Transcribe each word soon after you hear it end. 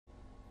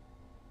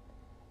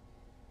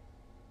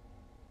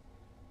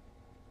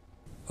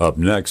Up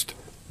next,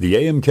 the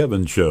AM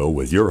Kevin Show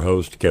with your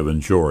host, Kevin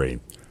Shorey.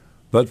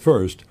 But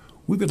first,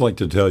 we would like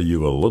to tell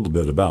you a little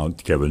bit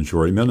about Kevin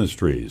Shorey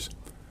Ministries.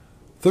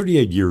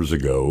 38 years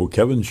ago,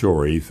 Kevin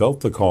Shorey felt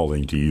the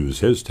calling to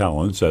use his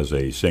talents as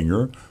a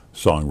singer,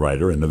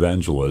 songwriter, and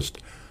evangelist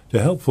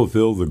to help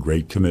fulfill the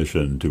Great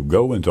Commission to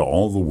go into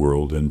all the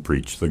world and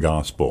preach the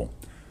gospel.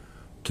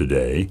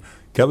 Today,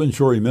 Kevin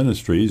Shorey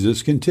Ministries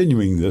is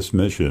continuing this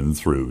mission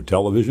through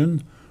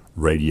television,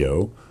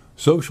 radio,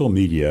 social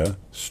media,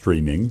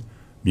 streaming,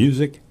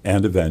 music,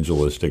 and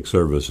evangelistic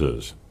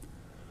services.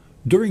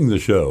 During the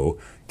show,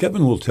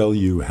 Kevin will tell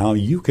you how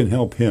you can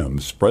help him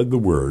spread the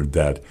word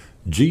that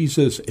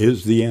Jesus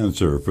is the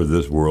answer for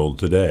this world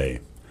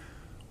today.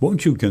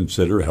 Won't you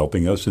consider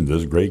helping us in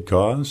this great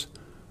cause?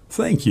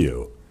 Thank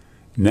you.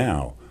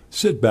 Now,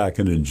 sit back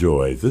and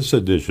enjoy this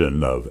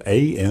edition of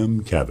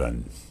AM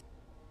Kevin.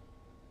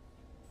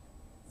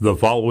 The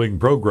following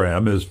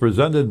program is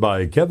presented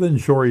by Kevin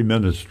Shorey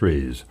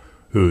Ministries,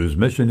 whose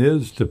mission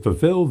is to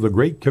fulfill the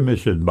Great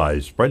Commission by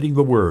spreading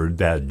the word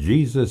that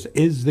Jesus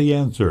is the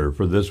answer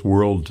for this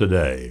world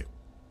today.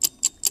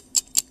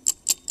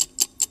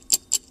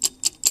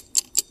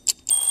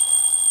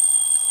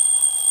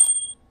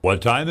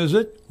 What time is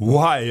it?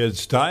 Why,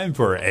 it's time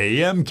for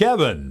AM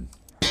Kevin.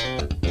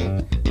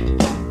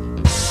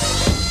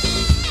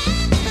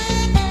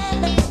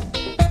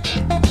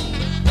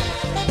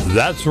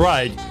 That's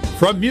right.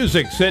 From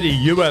Music City,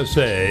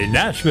 USA,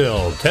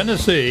 Nashville,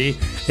 Tennessee,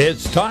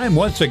 it's time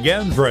once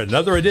again for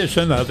another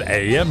edition of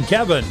AM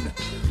Kevin.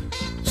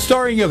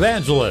 Starring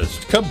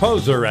evangelist,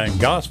 composer, and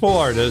gospel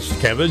artist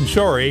Kevin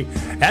Shorey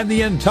and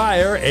the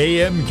entire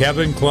AM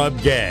Kevin Club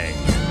gang.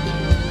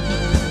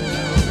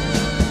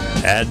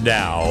 And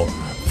now,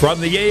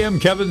 from the AM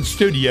Kevin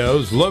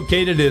Studios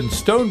located in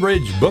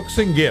Stonebridge Books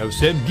and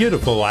Gifts in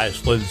beautiful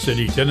Ashland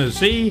City,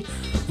 Tennessee,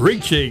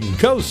 reaching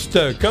coast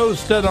to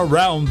coast and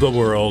around the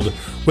world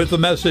with the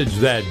message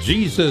that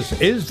Jesus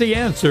is the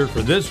answer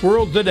for this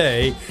world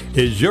today,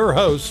 is your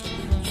host,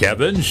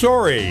 Kevin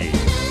Shorey.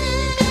 Isn't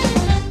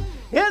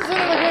it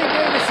a great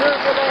day to serve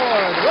the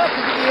Lord?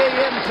 Welcome to the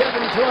AM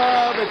Kevin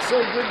Club. It's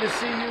so good to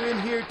see you in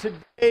here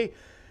today.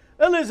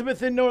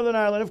 Elizabeth in Northern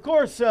Ireland. Of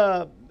course,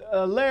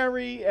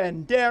 Larry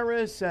and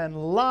Darius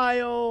and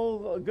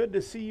Lyle. Good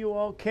to see you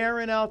all.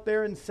 Karen out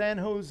there in San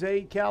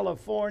Jose,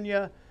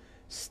 California.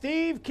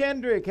 Steve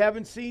Kendrick,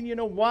 haven't seen you in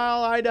a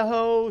while.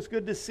 Idaho, it's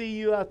good to see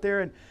you out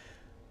there in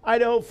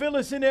Idaho.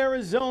 Phyllis in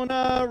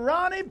Arizona.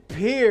 Ronnie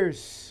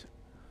Pierce.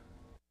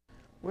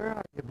 Where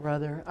are you,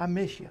 brother? I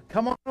miss you.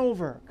 Come on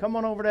over. Come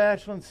on over to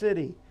Ashland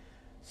City.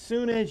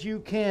 Soon as you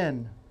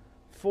can,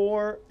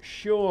 for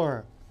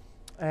sure.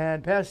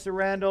 And Pastor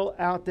Randall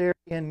out there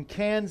in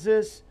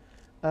Kansas.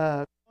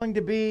 Going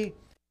to be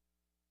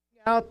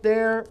out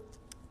there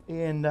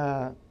in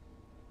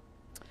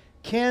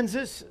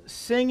Kansas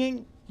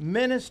singing,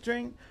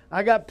 ministering.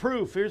 I got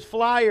proof. Here's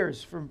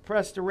flyers from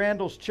Pastor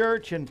Randall's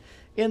church and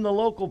in the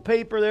local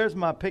paper. There's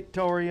my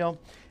pictorial.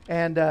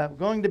 And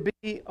going to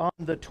be on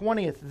the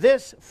 20th.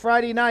 This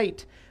Friday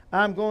night,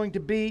 I'm going to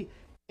be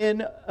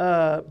in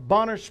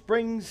Bonner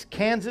Springs,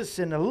 Kansas,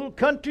 in a little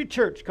country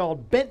church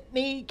called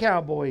Bentney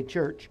Cowboy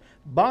Church.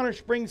 Bonner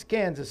Springs,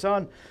 Kansas.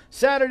 On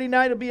Saturday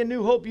night, it'll be a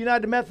New Hope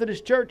United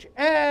Methodist Church.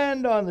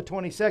 And on the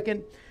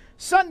 22nd,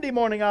 Sunday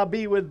morning, I'll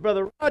be with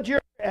Brother Roger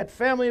at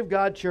Family of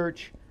God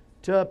Church,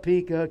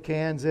 Topeka,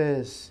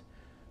 Kansas.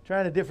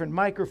 Trying a different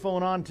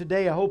microphone on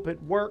today. I hope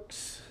it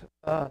works.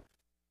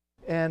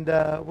 And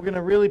we're going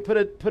to really put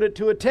it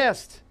to a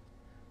test.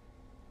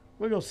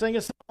 We're going to sing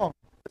a song.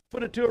 Let's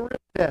put it to a real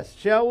test,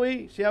 shall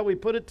we? Shall we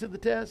put it to the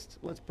test?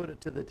 Let's put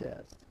it to the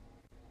test.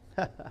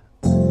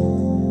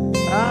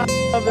 I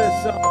love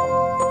this song.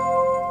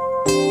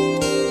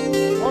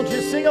 Won't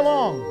you sing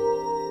along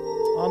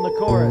on the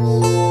chorus?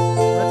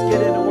 Let's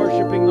get into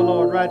worshiping the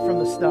Lord right from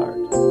the start.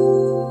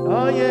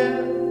 Oh,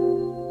 yeah.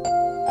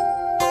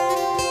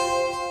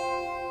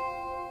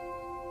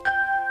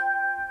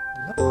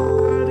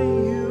 Lord,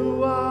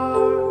 you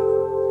are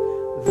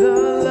the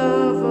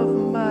love of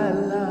my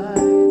life.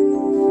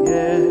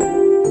 Yeah.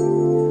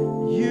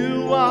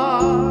 You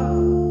are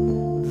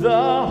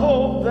the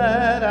hope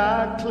that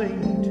I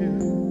cling to.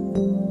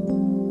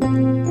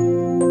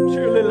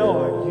 Surely,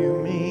 Lord, you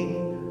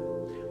mean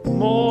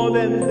more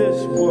than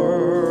this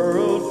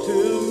world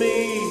to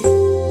me.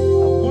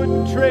 I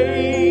wouldn't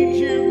trade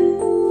you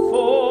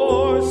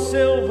for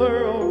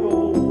silver or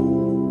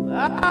gold.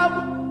 I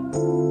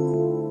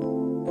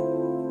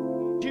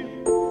would trade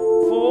you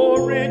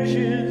for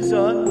riches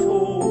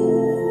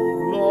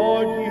untold.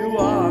 Lord, you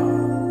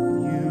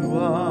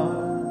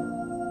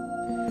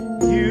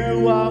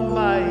are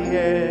my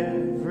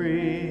everything.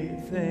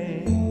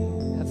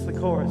 That's the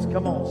chorus.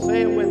 Come on,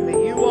 say it with me.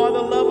 You are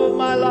the love of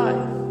my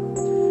life.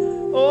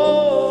 Oh,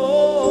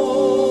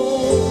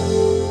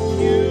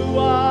 you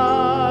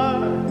are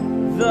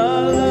the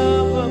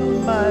love of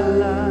my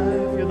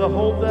life. You're the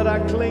hope that I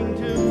cling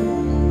to.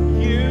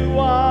 You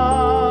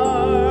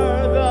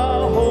are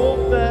the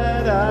hope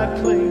that I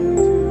cling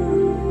to.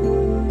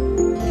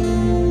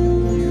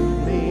 You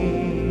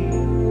mean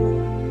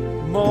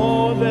more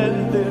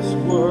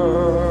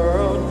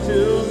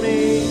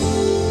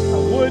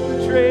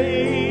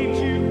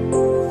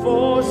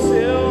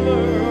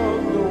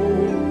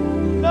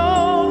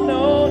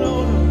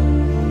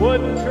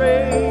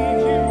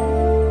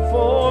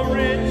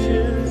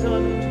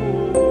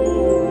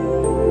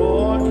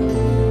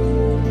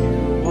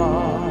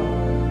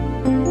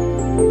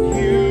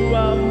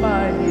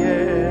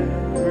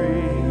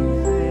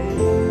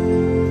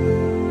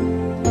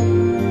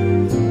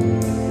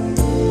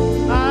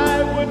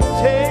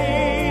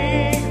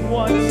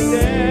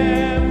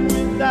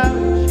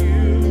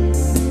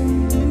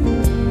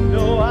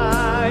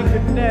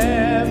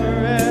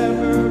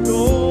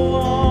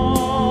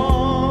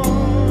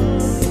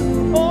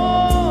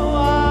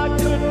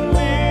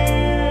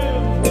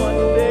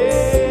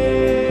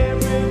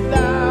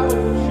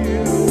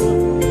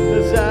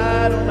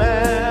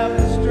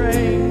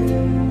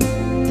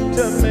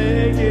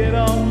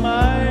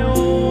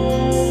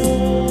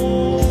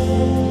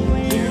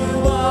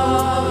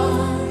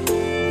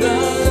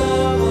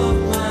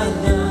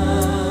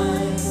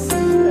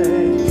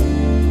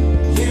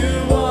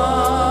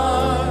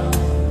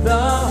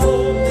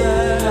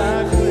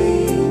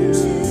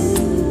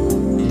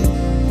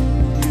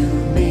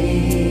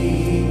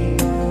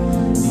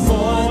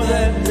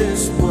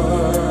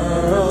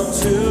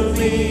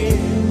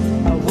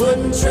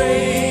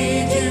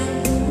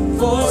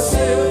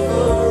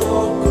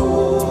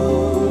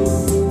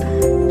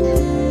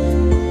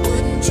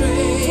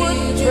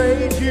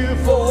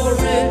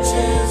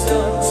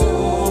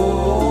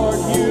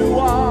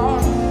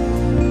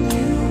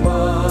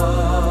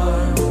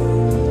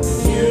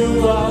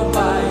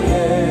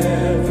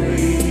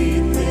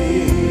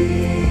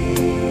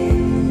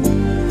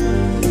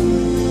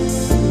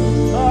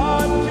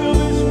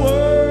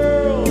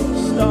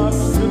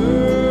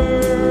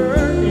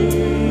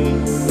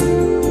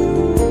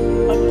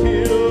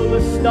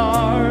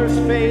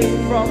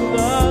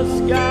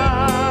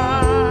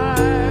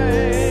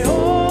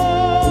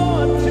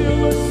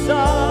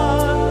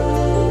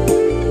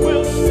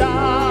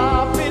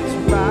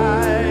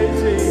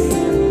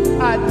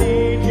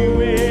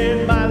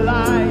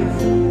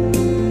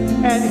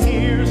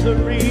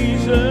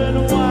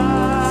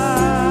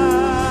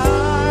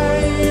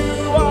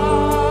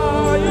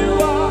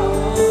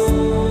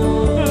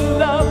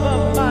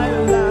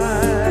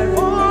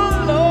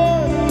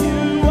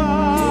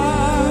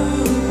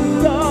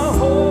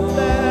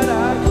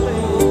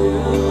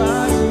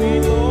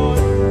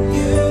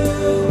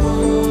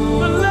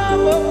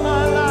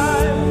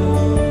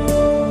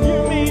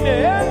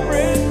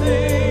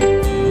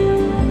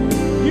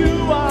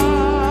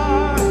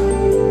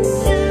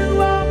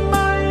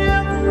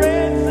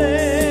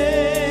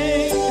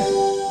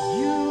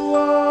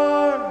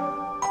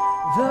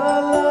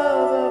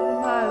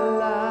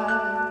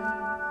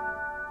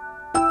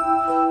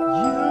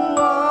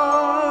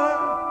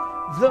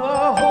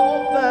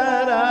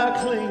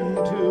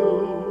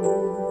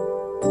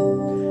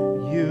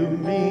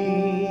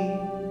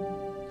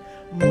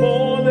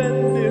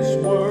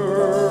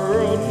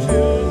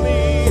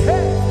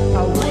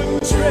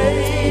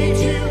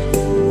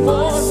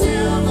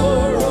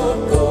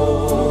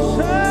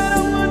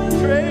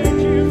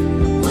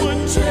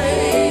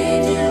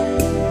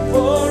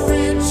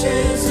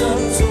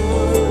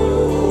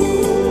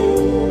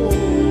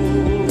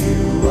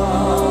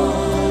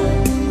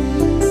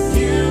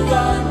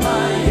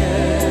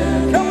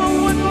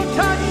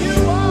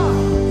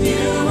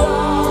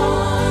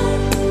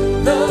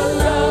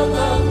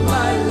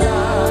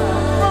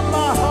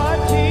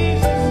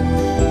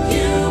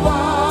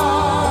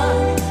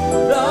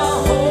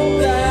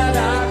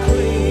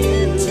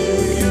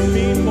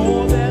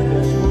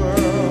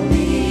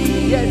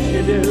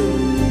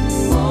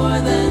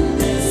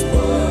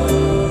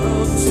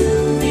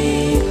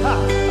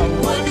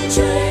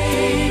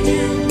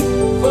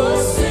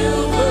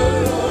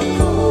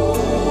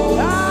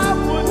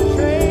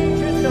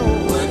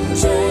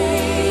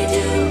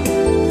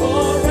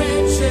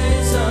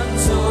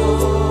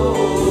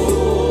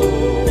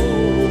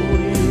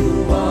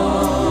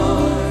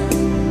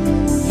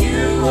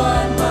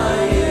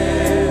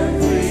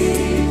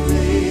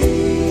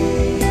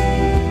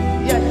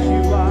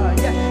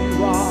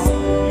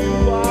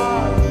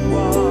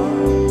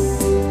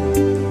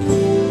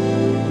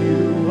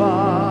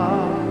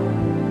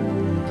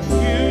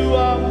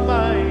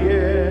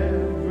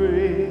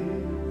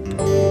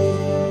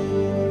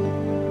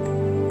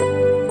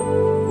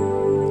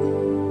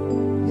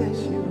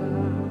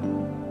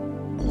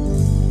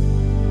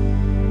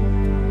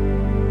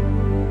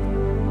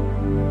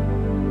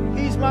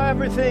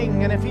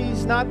everything, and if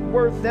He's not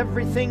worth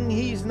everything,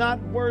 He's not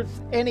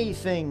worth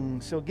anything.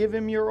 So give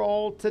Him your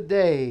all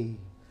today.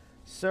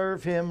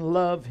 Serve Him,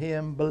 love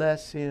Him,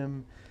 bless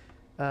Him.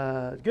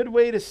 Good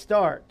way to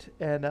start.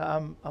 And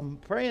I'm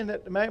praying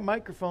that the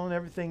microphone,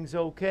 everything's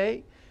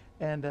okay.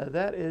 And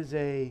that is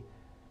a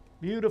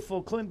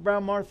beautiful Clint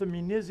Brown, Martha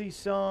Munizzi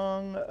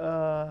song.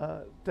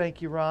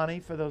 Thank you, Ronnie,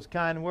 for those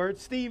kind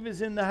words. Steve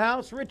is in the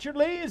house. Richard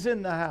Lee is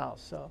in the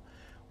house. So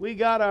we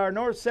got our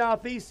north,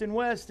 south, east, and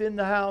west in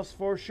the house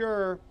for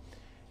sure.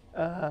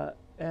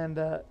 And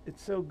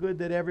it's so good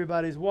that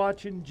everybody's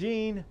watching.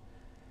 Gene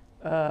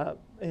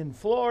in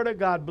Florida,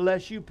 God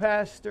bless you,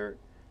 Pastor.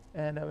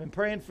 And I've been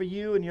praying for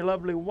you and your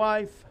lovely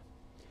wife.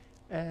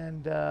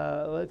 And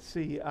let's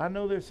see. I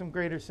know there's some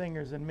greater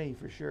singers than me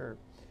for sure.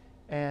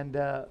 And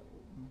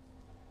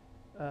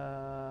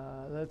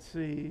let's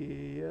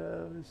see.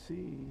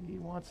 He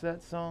wants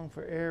that song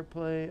for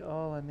airplay.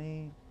 All I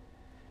need.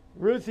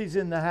 Ruthie's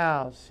in the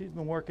house. She's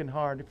been working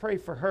hard. To pray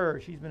for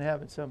her. She's been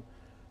having some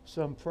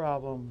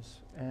problems.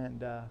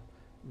 And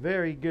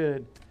very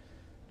good.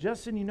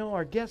 Justin, you know,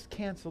 our guest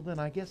canceled, and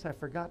I guess I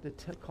forgot to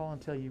call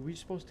and tell you. Were you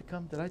supposed to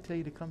come? Did I tell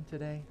you to come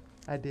today?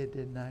 I did,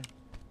 didn't I?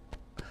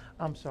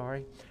 I'm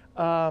sorry.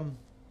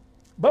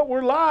 But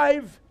we're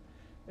live,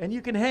 and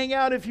you can hang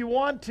out if you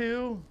want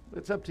to.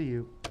 It's up to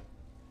you.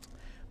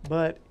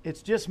 But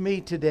it's just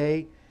me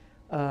today.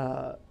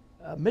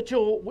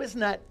 Mitchell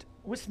Wisnot,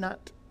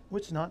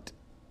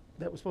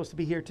 that was supposed to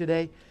be here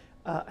today,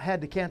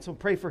 had to cancel.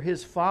 Pray for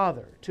his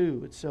father,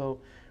 too. And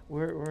so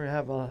we're going to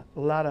have a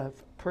lot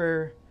of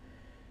prayer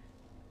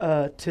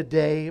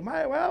today.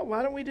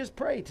 Why don't we just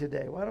pray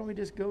today? Why don't we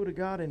just go to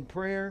God in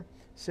prayer?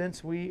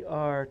 Since we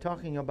are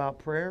talking about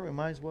prayer, we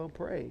might as well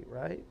pray,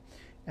 right?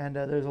 And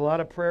there's a lot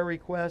of prayer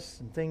requests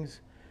and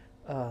things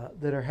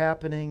that are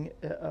happening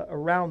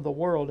around the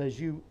world, as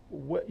you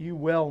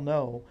well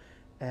know.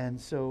 And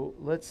so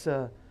let's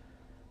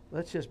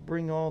just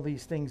bring all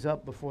these things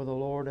up before the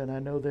Lord. And I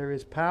know there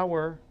is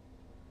power,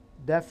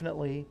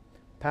 definitely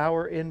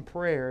power in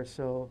prayer.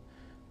 So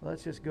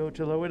let's just go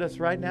to the Lord with us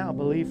right now.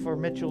 Believe for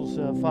Mitchell's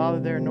father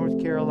there in North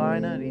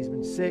Carolina, and he's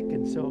been sick,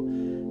 and so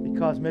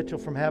because Mitchell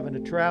from having to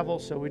travel.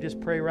 So we just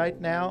pray right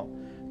now,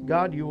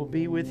 God, you will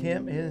be with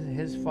him,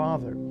 his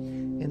father,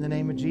 in the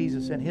name of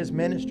Jesus, and his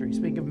ministry.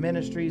 Speaking of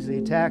ministries, the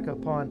attack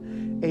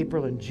upon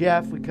April and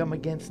Jeff, we come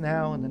against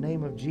now in the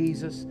name of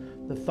Jesus.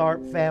 The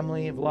Tharp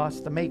family have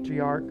lost the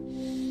matriarch,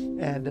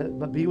 and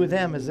but be with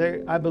them as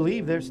I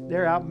believe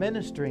they're out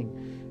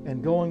ministering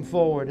and going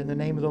forward in the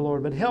name of the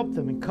Lord. But help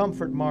them and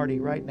comfort Marty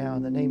right now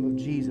in the name of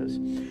Jesus.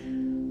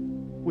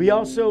 We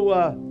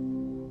also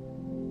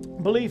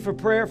believe for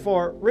prayer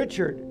for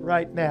Richard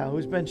right now,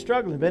 who's been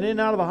struggling, been in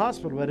and out of the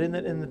hospital, but in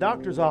the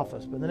doctor's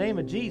office. But in the name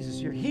of Jesus,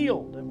 you're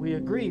healed. And we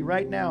agree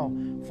right now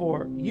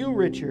for you,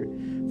 Richard,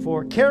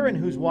 for Karen,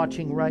 who's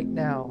watching right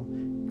now.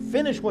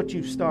 Finish what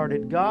you've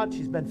started, God.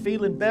 She's been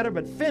feeling better,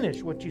 but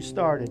finish what you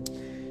started.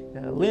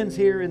 Lynn's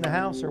here in the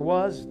house, or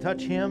was.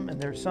 Touch him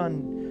and their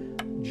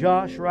son,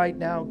 Josh, right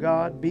now,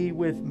 God. Be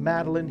with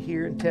Madeline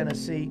here in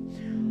Tennessee.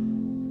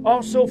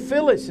 Also,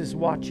 Phyllis is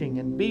watching,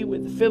 and be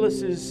with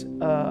Phyllis's,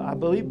 I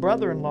believe,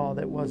 brother-in-law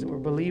that we're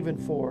believing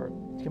for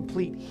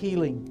complete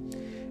healing.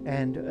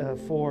 And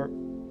for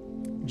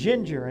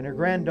Ginger and her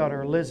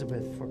granddaughter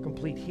Elizabeth for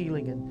complete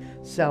healing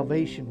and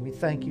salvation. We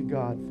thank you,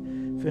 God.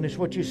 Finish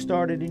what you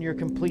started in your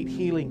complete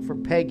healing for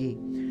Peggy,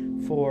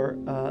 for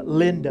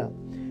Linda,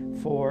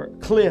 for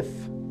Cliff.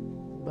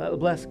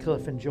 Bless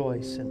Cliff and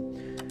Joyce,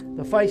 and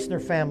the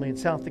Feisner family in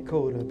South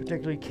Dakota,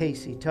 particularly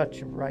Casey. Touch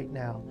them right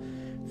now.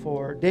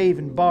 For Dave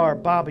and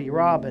Barb, Bobby,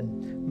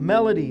 Robin,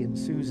 Melody and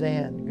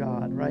Suzanne,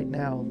 God, right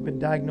now, been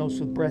diagnosed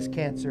with breast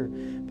cancer,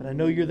 but I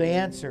know you're the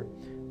answer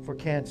for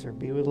cancer.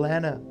 Be with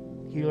Lana,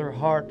 heal her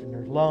heart and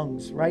her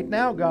lungs. Right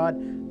now, God,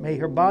 may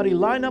her body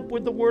line up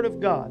with the Word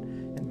of God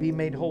and be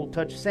made whole.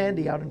 Touch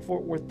Sandy out in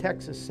Fort Worth,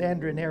 Texas,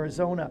 Sandra in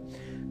Arizona,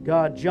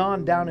 God,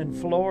 John down in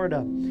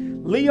Florida,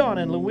 Leon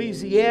in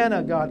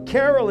Louisiana, God,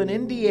 Carol in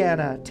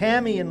Indiana,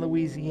 Tammy in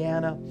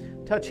Louisiana.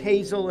 Touch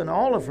Hazel and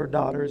all of her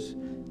daughters,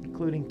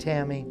 including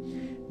Tammy.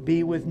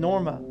 Be with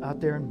Norma out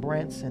there in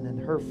Branson and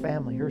her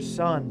family, her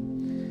son,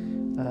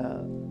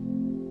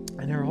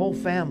 and her whole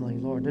family,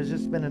 Lord. There's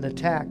just been an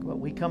attack, but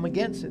we come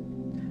against it,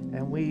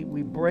 and we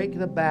break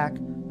the back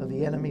of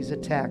the enemy's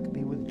attack.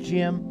 Be with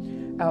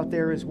Jim out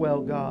there as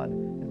well, God,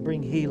 and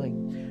bring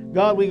healing.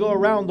 God, we go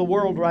around the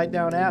world right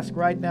now and ask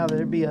right now that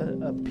there be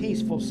a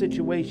peaceful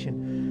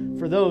situation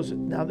for those.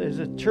 Now, there's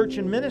a church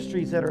and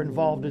ministries that are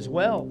involved as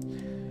well.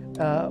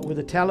 With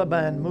the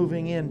Taliban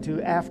moving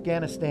into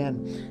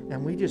Afghanistan.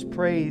 And we just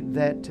pray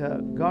that,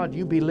 God,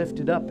 you be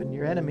lifted up and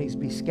your enemies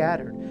be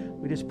scattered.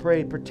 We just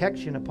pray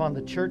protection upon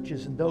the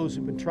churches and those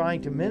who've been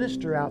trying to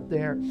minister out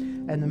there,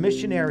 and the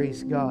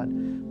missionaries, God.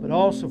 But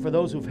also for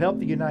those who've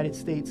helped the United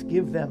States,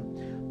 give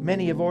them.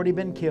 Many have already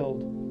been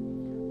killed.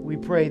 We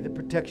pray the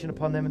protection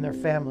upon them and their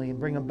family and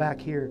bring them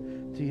back here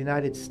to the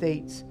United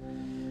States.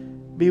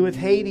 Be with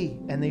Haiti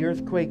and the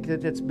earthquake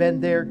that's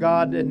been there,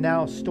 God, and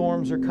now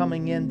storms are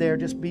coming in there.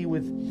 Just be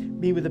with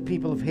the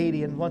people of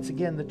Haiti. And once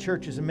again, the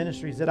churches and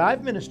ministries that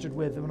I've ministered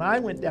with when I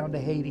went down to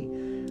Haiti.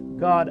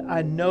 God,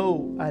 I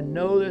know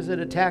there's an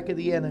attack of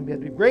the enemy.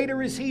 But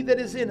greater is He that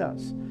is in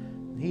us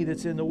than he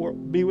that's in the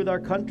world. Be with our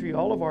country,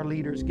 all of our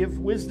leaders. Give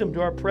wisdom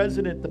to our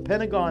president, the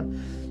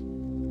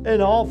Pentagon,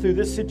 and all through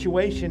this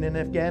situation in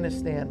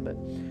Afghanistan.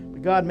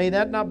 But God, may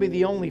that not be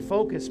the only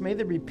focus. May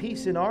there be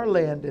peace in our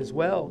land as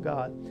well,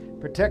 God.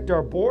 Protect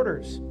our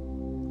borders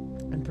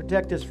and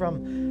protect us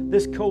from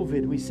this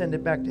COVID. We send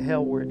it back to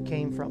hell where it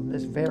came from,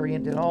 this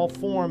variant and all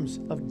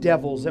forms of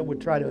devils that would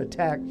try to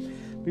attack.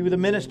 Be with the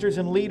ministers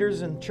and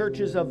leaders and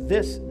churches of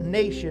this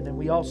nation. And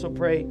we also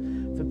pray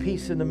for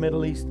peace in the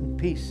Middle East and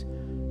peace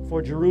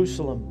for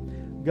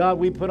Jerusalem. God,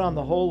 we put on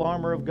the whole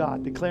armor of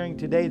God, declaring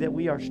today that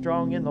we are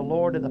strong in the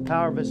Lord and the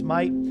power of His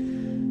might.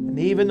 And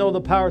even though the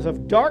powers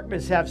of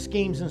darkness have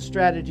schemes and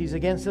strategies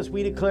against us,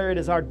 we declare it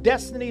as our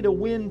destiny to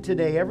win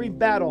today. Every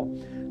battle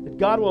that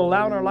God will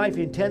allow in our life,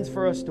 He intends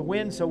for us to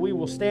win, so we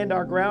will stand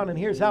our ground. And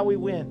here's how we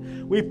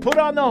win. We put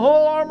on the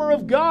whole armor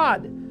of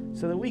God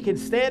so that we can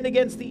stand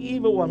against the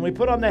evil one. We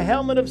put on the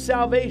helmet of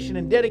salvation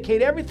and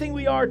dedicate everything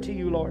we are to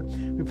You, Lord.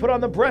 We put on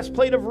the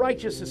breastplate of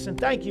righteousness, and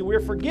thank You, we're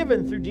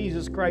forgiven through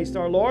Jesus Christ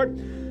our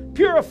Lord.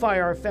 Purify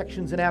our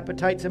affections and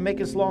appetites and make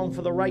us long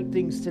for the right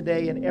things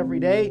today and every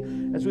day.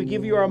 As we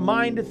give You our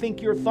mind to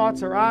think Your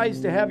thoughts, our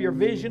eyes to have Your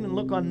vision and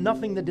look on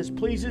nothing that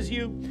displeases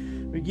You.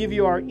 We give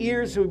You our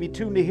ears so we be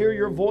tuned to hear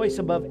Your voice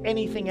above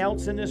anything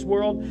else in this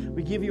world.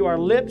 We give You our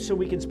lips so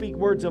we can speak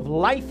words of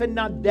life and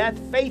not death,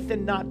 faith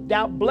and not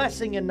doubt,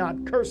 blessing and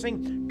not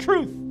cursing,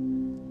 truth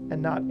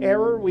and not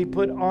error. We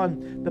put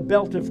on the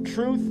belt of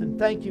truth, and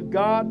thank You,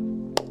 God.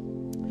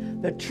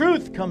 The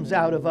truth comes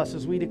out of us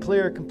as we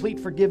declare complete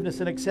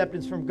forgiveness and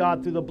acceptance from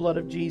God through the blood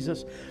of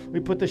Jesus.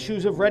 We put the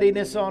shoes of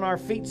readiness on our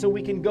feet so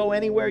we can go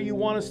anywhere You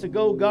want us to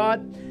go,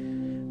 God.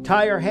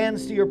 Tie our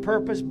hands to Your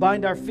purpose,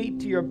 bind our feet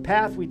to Your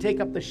path. We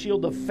take up the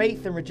shield of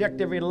faith and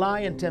reject every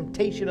lie and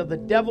temptation of the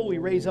devil. We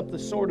raise up the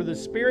sword of the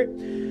Spirit,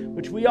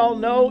 which we all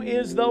know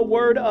is the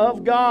Word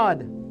of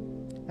God,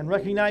 and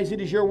recognize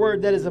it is Your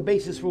Word that is the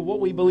basis for what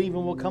we believe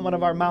and will come out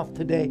of our mouth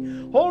today.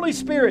 Holy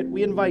Spirit,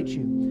 we invite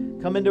You.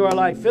 Come into our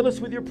life. Fill us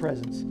with Your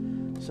presence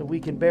so we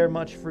can bear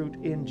much fruit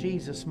in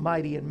Jesus'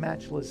 mighty and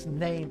matchless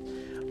name.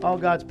 All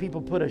God's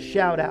people put a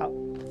shout out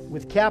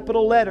with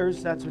capital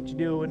letters. That's what you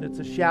do, and it's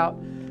a shout.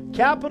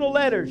 Capital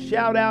letters,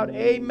 shout out,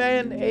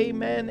 amen,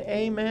 amen,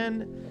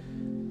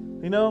 amen.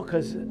 You know,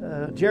 because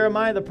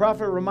Jeremiah the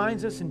prophet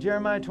reminds us in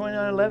Jeremiah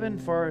 29:11,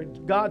 for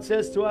God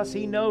says to us,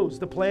 He knows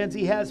the plans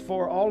He has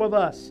for all of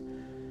us.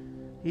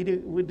 He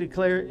would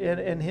declare,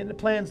 and the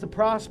plans to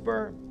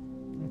prosper,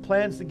 and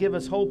plans to give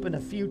us hope in a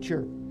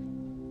future.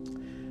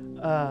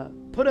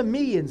 Put a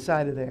me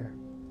inside of there.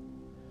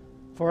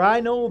 For I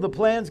know the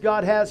plans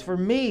God has for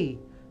me,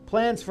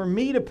 plans for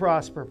me to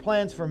prosper,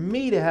 plans for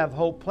me to have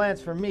hope,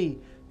 plans for me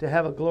to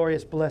have a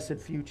glorious, blessed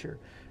future.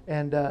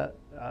 And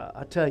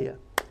I tell you,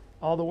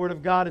 all the Word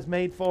of God is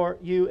made for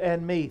you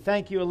and me.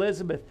 Thank you,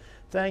 Elizabeth.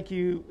 Thank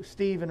you,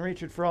 Steve and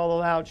Richard, for all the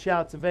loud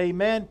shouts of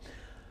amen.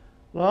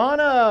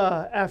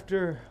 Lana,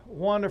 after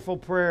wonderful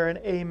prayer and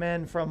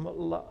amen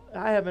from,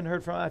 I haven't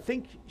heard from, I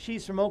think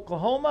she's from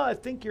Oklahoma. I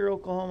think you're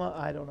Oklahoma.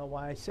 I don't know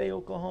why I say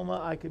Oklahoma.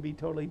 I could be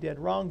totally dead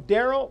wrong.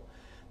 Daryl,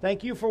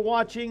 thank you for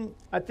watching.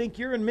 I think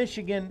you're in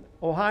Michigan,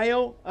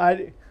 Ohio.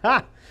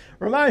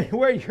 Remind me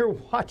where you're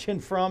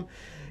watching from.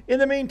 In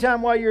the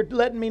meantime, while you're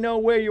letting me know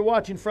where you're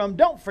watching from,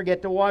 don't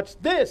forget to watch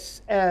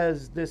this,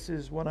 as this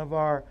is one of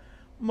our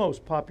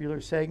most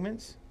popular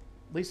segments.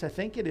 At least I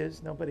think it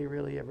is. Nobody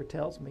really ever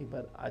tells me,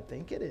 but I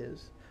think it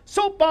is.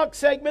 Soapbox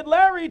segment.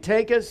 Larry,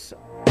 take us.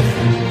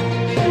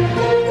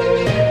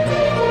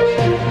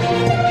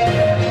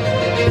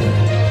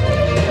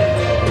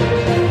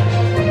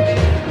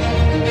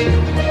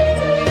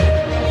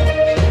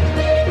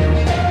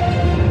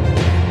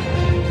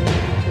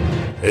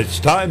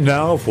 It's time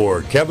now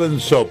for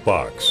Kevin's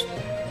Soapbox.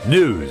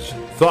 News,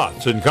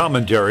 thoughts, and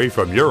commentary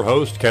from your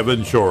host,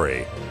 Kevin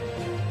Shorey.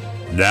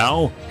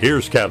 Now,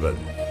 here's Kevin.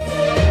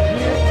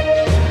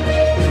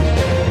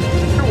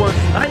 It was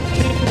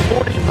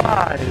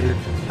 1945.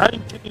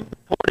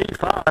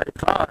 1945.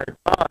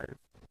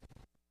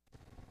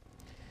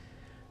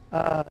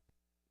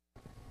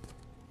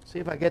 See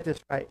if I get this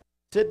right.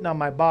 Sitting on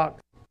my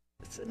box.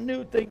 It's a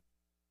new thing.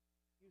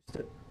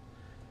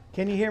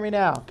 Can you hear me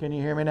now? Can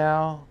you hear me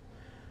now?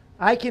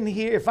 I can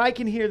hear. If I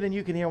can hear, then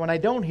you can hear. When I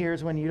don't hear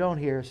is when you don't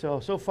hear. So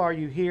far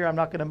you hear. I'm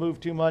not going to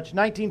move too much.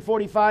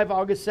 1945,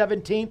 August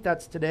 17th.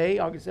 That's today,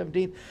 August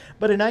 17th.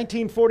 But in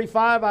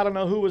 1945, I don't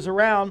know who was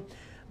around,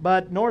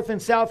 but North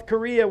and South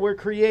Korea were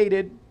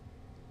created.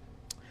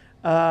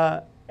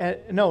 North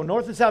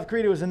and South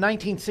Korea was in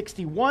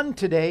 1961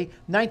 today.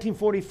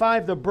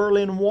 1945, the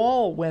Berlin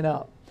Wall went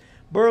up.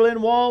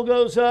 Berlin Wall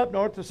goes up.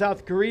 North and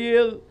South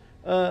Korea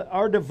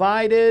are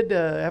divided.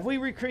 Have we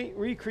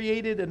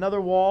recreated another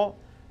wall?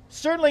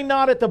 Certainly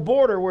not at the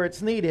border where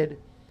it's needed.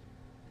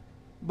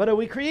 But are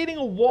we creating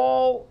a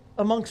wall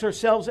amongst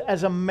ourselves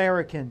as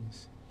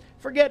Americans?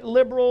 Forget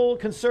liberal,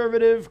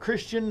 conservative,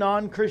 Christian,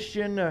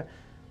 non-Christian,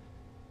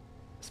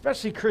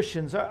 especially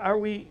Christians. Are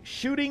we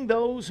shooting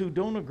those who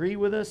don't agree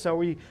with us? Are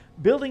we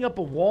building up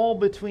a wall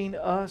between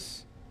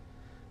us?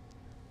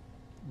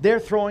 They're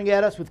throwing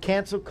at us with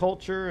cancel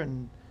culture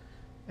and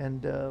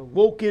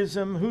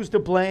wokeism. Who's to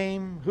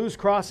blame? Who's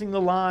crossing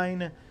the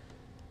line?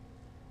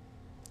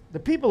 The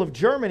people of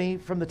Germany,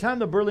 from the time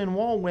the Berlin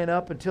Wall went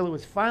up until it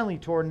was finally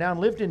torn down,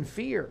 lived in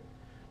fear.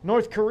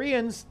 North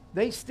Koreans,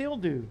 they still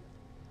do.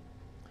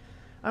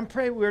 I'm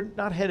praying we're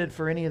not headed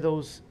for any of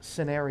those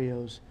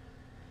scenarios.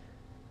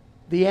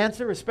 The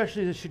answer,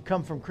 especially that should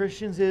come from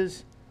Christians,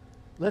 is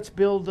let's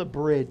build a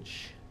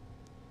bridge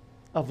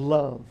of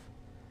love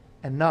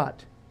and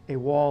not a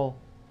wall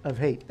of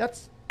hate.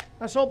 That's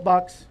my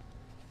soapbox.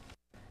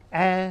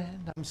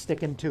 And I'm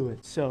sticking to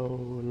it. So,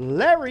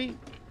 Larry,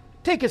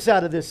 take us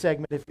out of this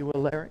segment, if you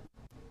will, Larry.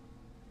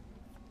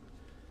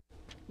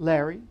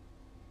 Larry.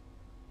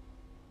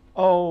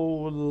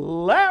 Oh,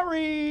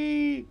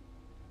 Larry!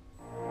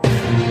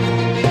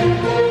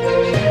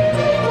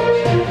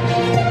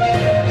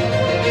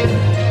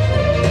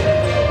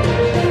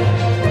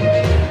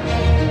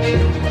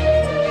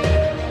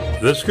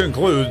 This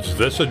concludes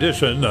this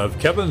edition of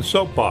Kevin's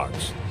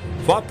Soapbox.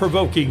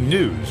 Thought-provoking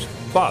news,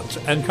 thoughts,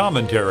 and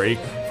commentary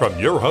from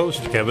your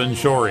host, Kevin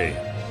Shorey.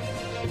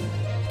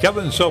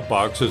 Kevin's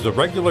Soapbox is a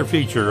regular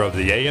feature of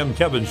the AM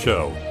Kevin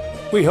Show.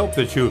 We hope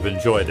that you've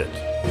enjoyed it.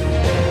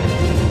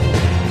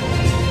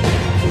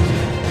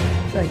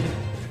 Thank you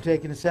for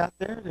taking us out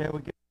there. There we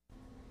go.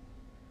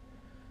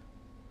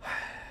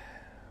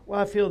 Well,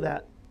 I feel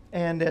that.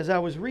 And as I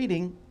was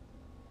reading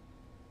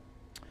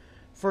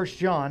 1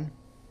 John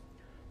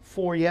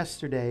 4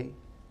 yesterday,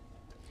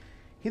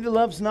 he that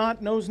loves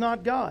not knows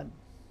not God,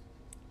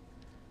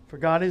 for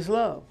God is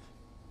love.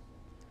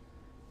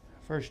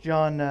 1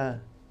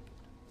 John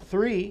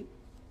 3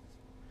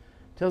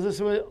 tells us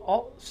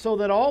so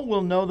that all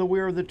will know that we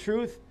are the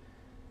truth,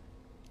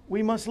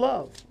 we must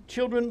love.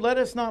 Children, let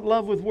us not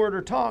love with word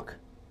or talk,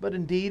 but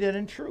in deed and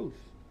in truth.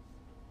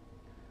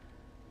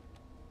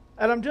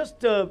 And I'm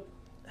just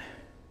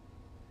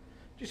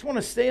want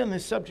to stay on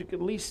this subject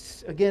at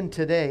least again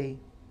today,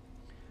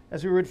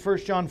 as we read 1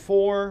 John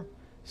 4,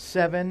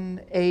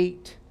 7,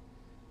 8,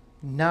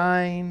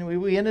 9.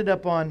 We ended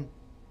up on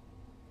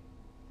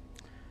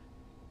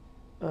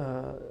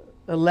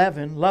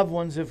 11. Loved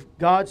ones, if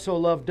God so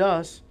loved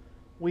us,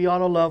 we ought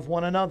to love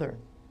one another.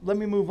 Let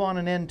me move on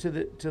and end to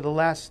the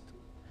last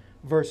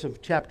verse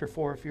of chapter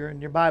 4. If you're in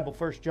your Bible,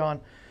 1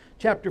 John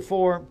chapter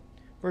 4,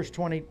 verse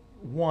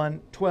 21,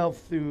 12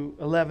 through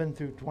 11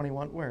 through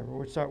 21.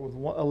 We'll start with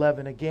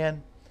 11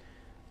 again.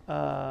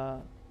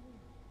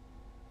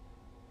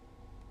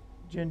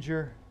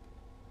 Ginger,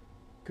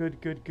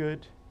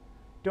 good.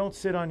 Don't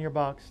sit on your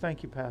box.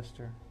 Thank you,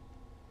 Pastor.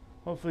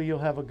 Hopefully you'll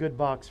have a good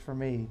box for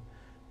me.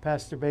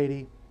 Pastor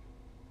Beatty.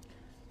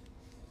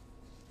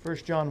 1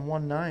 John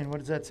 1:9. What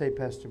does that say,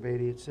 Pastor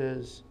Beatty? It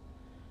says,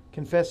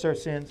 confess our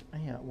sins.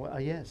 Yeah,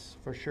 well, yes,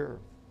 for sure.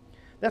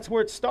 That's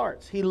where it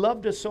starts. He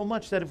loved us so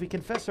much that if we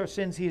confess our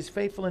sins, He is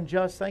faithful and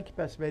just, thank you,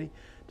 Pastor Beatty,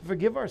 to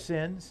forgive our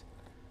sins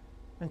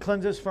and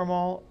cleanse us from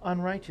all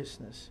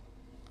unrighteousness.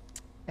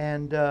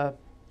 And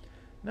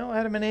no,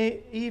 Adam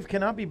and Eve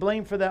cannot be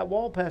blamed for that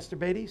wall, Pastor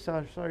Beatty.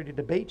 So sorry to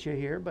debate you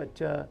here,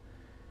 but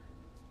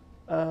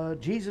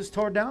Jesus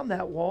tore down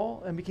that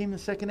wall and became the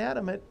second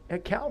Adam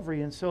at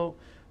Calvary. And so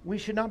we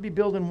should not be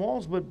building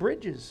walls, but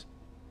bridges.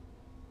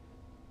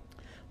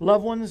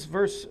 Loved ones,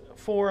 verse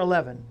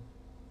 4:11.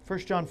 1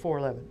 John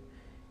 4:11.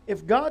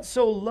 If God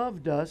so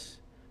loved us,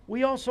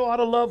 we also ought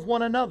to love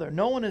one another.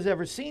 No one has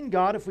ever seen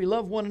God. If we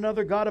love one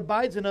another, God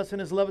abides in us and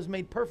His love is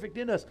made perfect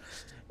in us.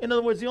 In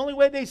other words, the only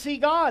way they see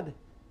God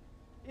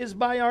is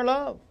by our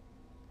love.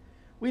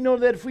 We know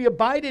that if we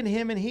abide in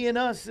Him and He in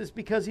us, it's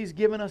because He's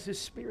given us His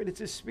Spirit. It's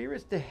His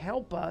Spirit to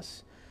help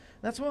us.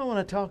 That's why I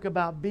want to talk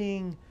about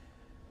being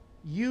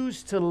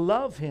used to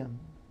love Him.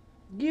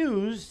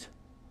 Used,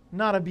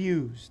 not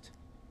abused.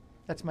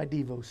 That's my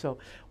Devo. So,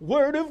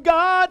 Word of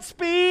God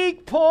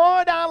speak,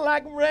 pour down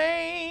like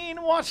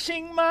rain,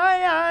 washing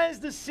my eyes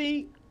to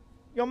see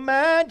Your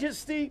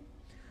majesty,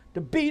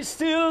 to be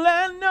still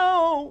and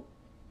know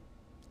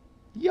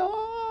You're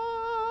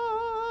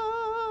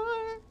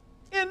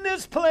in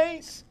this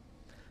place.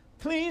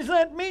 Please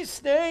let me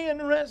stay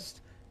and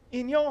rest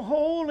in Your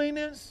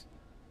holiness.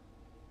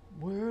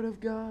 Word of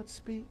God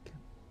speak.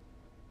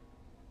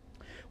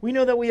 We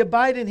know that we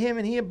abide in Him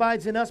and He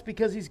abides in us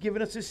because He's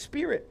given us His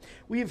Spirit.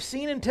 We have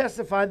seen and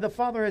testified the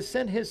Father has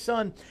sent His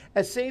Son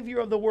as Savior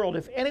of the world.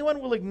 If anyone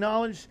will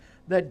acknowledge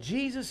that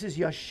Jesus is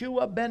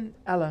Yeshua ben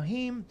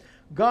Elohim,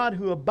 God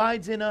who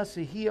abides in us,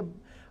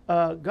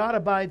 God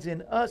abides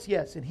in us,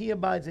 yes, and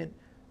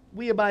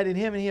we abide in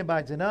Him and He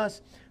abides in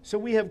us. So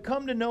we have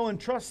come to know and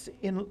trust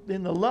in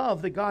the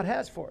love that God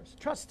has for us.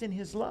 Trust in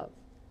His love.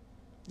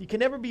 You can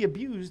never be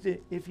abused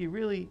if you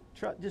really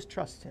just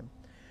trust Him.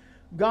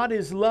 God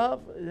is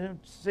love. I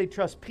don't say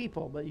trust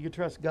people, but you can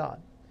trust God.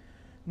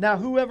 Now,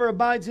 whoever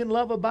abides in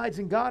love abides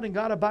in God, and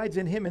God abides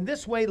in him. In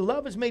this way,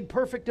 love is made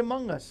perfect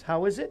among us.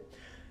 How is it?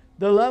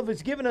 The love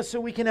is given us so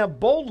we can have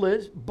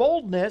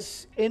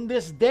boldness in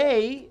this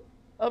day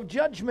of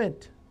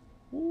judgment.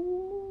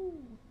 Ooh,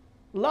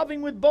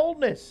 loving with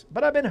boldness.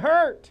 But I've been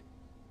hurt.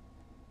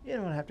 You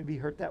don't have to be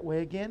hurt that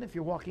way again if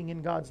you're walking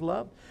in God's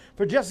love.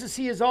 For just as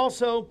He is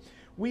also,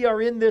 we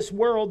are in this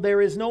world,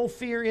 there is no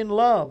fear in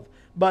love.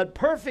 But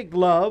perfect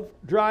love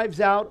drives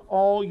out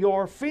all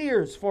your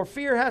fears. For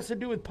fear has to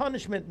do with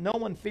punishment. No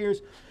one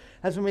fears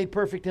has been made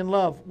perfect in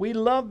love. We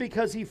love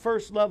because He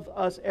first loved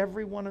us.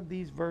 Every one of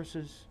these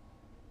verses,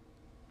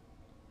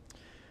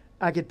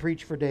 I could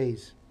preach for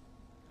days.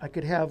 I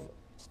could have,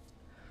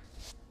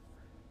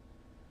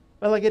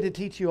 well, I get to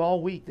teach you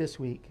all week this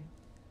week.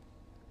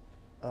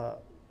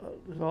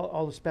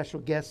 All the special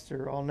guests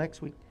are all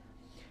next week.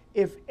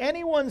 If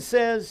anyone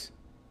says,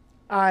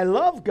 I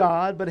love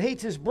God, but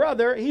hates his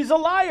brother, he's a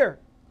liar.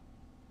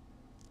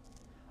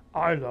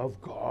 I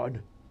love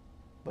God,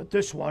 but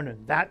this one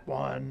and that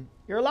one,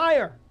 you're a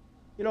liar.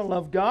 You don't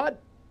love God,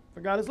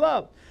 for God is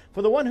love.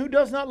 For the one who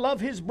does not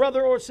love his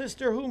brother or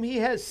sister whom he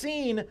has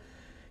seen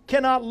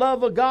cannot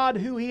love a God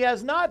who he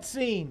has not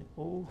seen.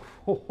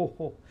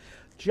 Oh,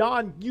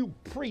 John, you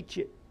preach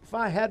it. If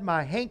I had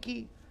my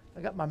hanky,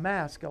 I got my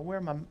mask,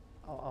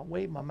 I'll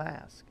wave my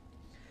mask.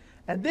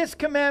 And this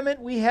commandment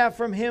we have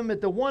from Him,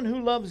 that the one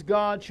who loves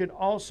God should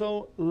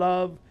also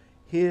love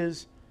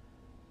his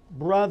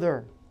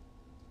brother.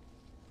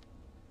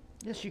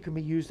 Yes, you can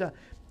be used.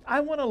 I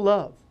want to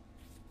love.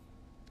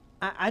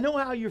 I know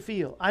how you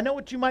feel. I know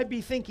what you might be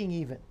thinking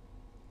even.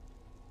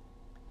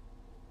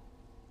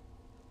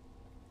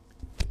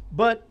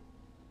 But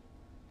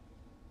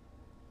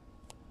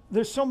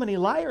there's so many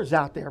liars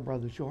out there,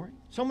 Brother Jory.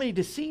 So many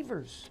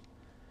deceivers.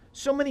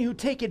 So many who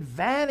take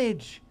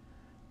advantage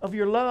of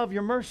your love,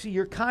 your mercy,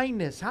 your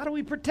kindness. How do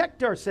we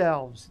protect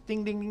ourselves?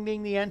 Ding, ding, ding,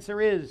 ding. The answer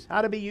is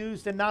how to be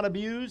used and not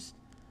abused.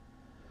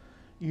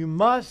 You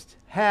must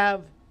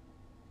have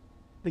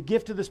the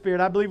gift of the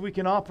Spirit. I believe we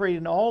can operate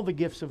in all the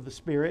gifts of the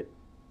Spirit.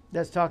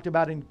 That's talked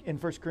about in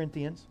 1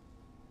 Corinthians.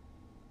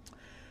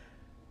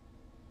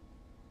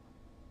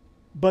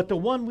 But the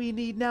one we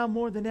need now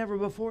more than ever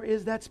before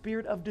is that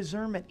spirit of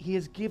discernment. He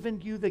has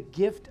given you the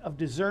gift of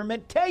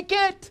discernment. Take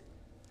it!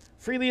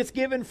 Freely it's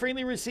given,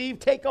 freely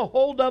received. Take a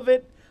hold of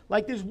it.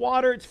 Like this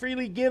water, it's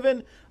freely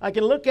given. I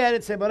can look at it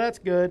and say, well, that's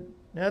good.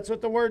 That's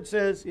what the Word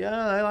says. Yeah,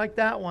 I like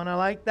that one. I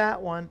like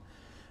that one.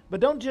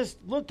 But don't just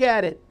look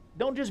at it.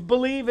 Don't just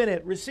believe in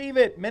it. Receive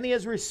it. Many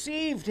has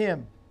received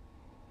Him.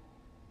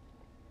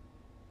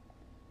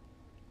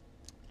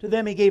 To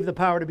them He gave the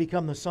power to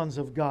become the sons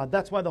of God.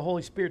 That's why the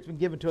Holy Spirit's been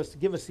given to us, to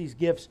give us these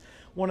gifts.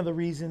 One of the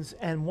reasons,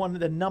 and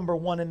the number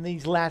one in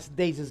these last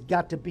days has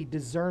got to be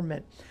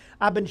discernment.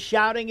 I've been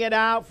shouting it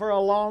out for a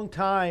long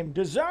time.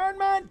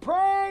 Discernment,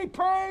 pray,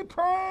 pray,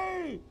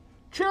 pray.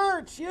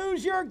 Church,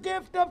 use your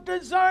gift of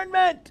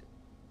discernment.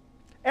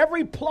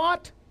 Every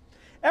plot,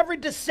 every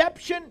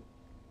deception,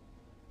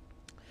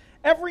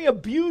 every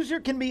abuser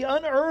can be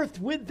unearthed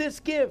with this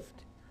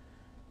gift.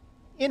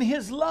 In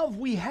His love,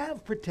 we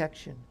have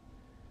protection.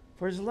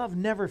 For His love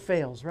never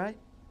fails, right?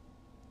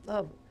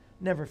 Love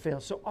never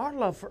fails. So our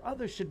love for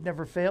others should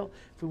never fail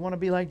if we want to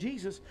be like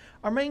Jesus.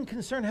 Our main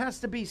concern has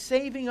to be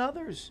saving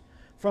others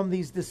from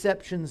these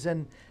deceptions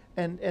and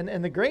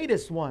the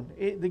greatest one,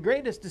 the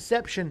greatest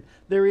deception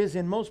there is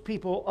in most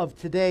people of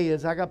today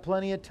is, I got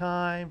plenty of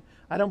time,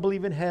 I don't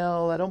believe in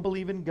hell, I don't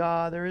believe in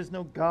God, there is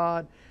no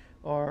God,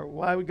 or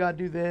why would God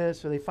do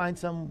this, or they find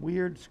some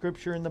weird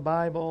scripture in the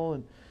Bible,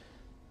 and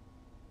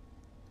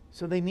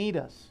so they need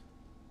us.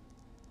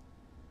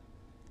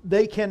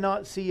 They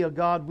cannot see a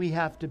God. We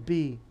have to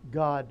be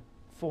God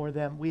for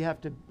them. We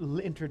have to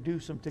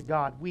introduce them to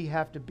God. We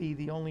have to be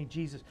the only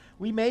Jesus.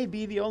 We may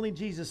be the only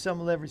Jesus some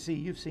will ever see.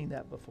 You've seen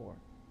that before.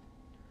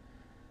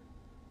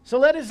 So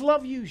let His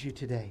love use you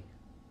today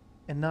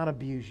and not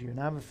abuse you. And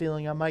I have a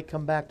feeling I might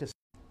come back to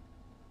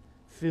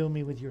fill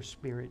me with your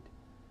Spirit.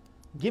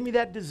 Give me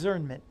that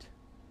discernment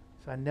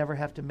so I never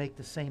have to make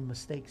the same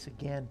mistakes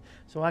again.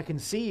 So I can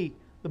see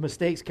the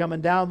mistakes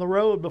coming down the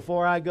road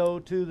before I go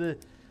to the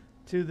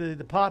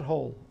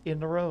pothole in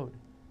the road.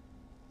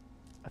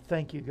 I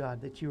thank you,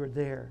 God, that you are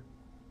there.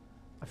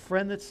 A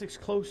friend that sticks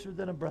closer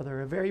than a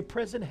brother, a very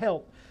present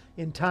help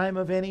in time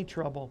of any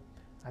trouble.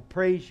 I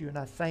praise you and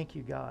I thank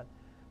you, God,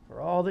 for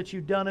all that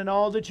you've done and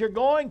all that you're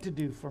going to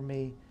do for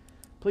me.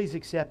 Please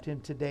accept Him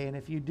today. And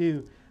if you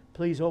do,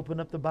 please open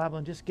up the Bible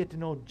and just get to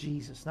know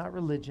Jesus, not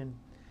religion.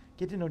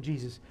 Get to know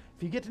Jesus.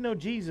 If you get to know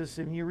Jesus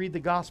and you read the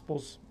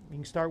Gospels, you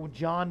can start with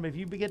John, but if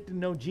you get to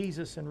know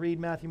Jesus and read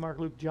Matthew, Mark,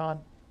 Luke, John,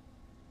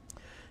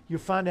 you'll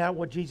find out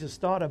what Jesus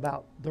thought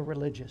about the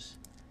religious.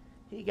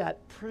 He got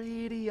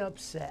pretty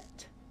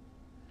upset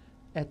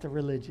at the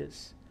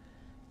religious.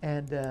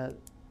 And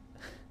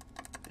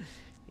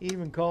he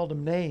even called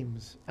them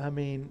names. I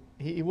mean,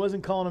 he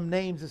wasn't calling them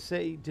names to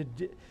say,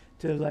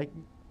 to like,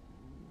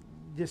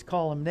 just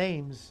call them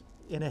names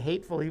in a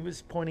hateful. He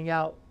was pointing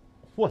out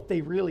what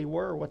they really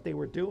were, what they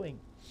were doing.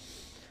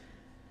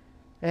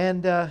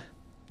 And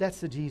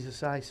that's the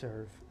Jesus I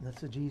serve. And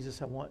that's the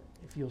Jesus I want.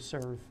 If you'll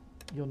serve,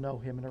 you'll know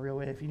Him in a real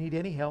way. If you need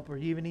any help or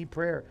you even need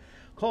prayer,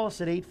 call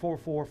us at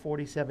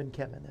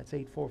 844-47-KEVIN. That's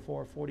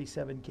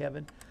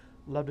 844-47-KEVIN.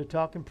 Love to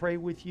talk and pray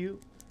with you.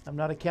 I'm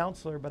not a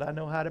counselor, but I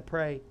know how to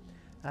pray.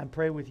 I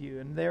pray with you.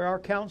 And there are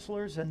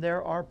counselors and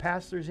there are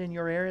pastors in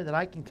your area that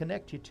I can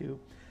connect you to.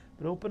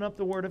 But open up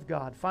the Word of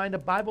God. Find a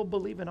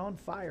Bible-believing,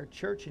 on-fire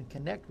church and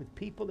connect with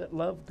people that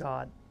love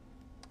God.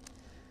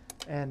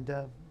 And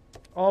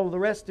all of the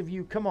rest of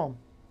you, come on.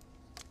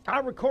 I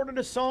recorded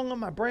a song on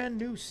my brand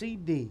new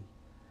CD,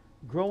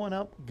 Growing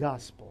Up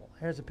Gospel.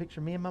 Here's a picture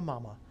of me and my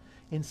mama.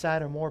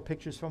 Inside are more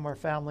pictures from our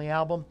family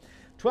album.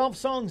 12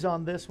 songs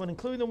on this one,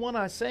 including the one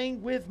I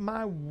sang with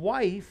my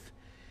wife.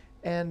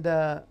 And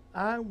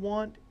I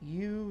want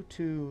you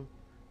to...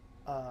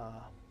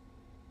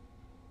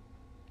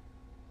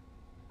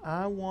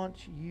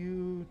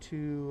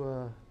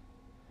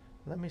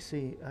 let me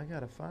see. I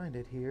got to find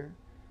it here.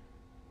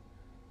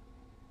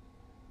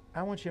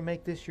 I want you to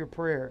make this your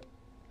prayer.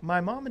 My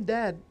mom and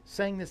dad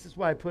sang this. This is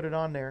why I put it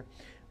on there.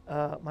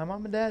 My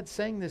mom and dad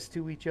sang this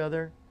to each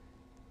other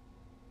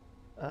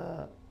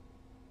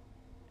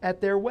at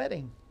their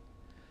wedding,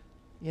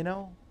 you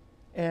know,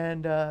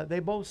 and they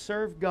both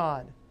served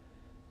God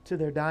to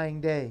their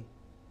dying day.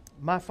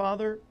 My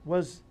father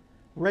was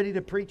ready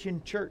to preach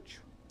in church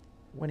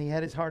when he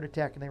had his heart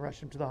attack and they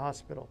rushed him to the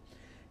hospital,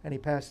 and he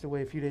passed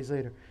away a few days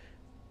later.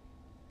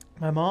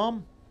 My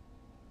mom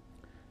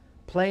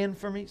playing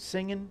for me,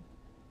 singing,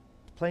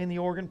 playing the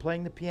organ,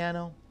 playing the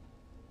piano.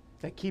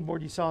 That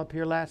keyboard you saw up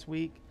here last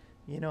week,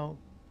 you know,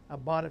 I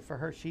bought it for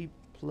her. She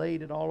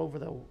played it all over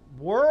the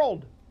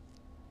world.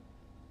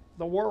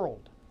 The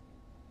world.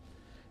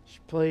 She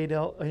played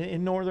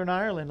in Northern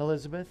Ireland,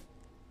 Elizabeth.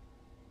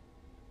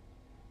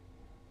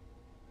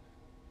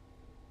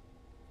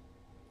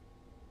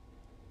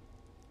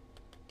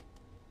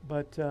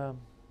 But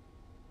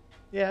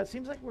yeah, it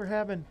seems like we're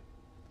having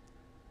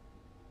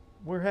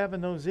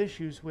those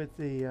issues with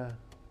the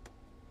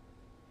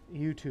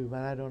YouTube,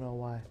 and I don't know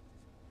why.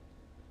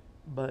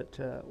 But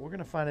we're going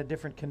to find a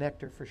different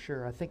connector for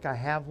sure. I think I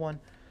have one.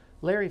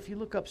 Larry, if you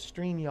look up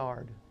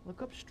StreamYard,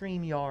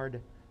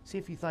 see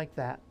if you like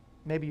that.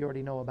 Maybe you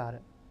already know about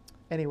it.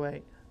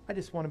 Anyway, I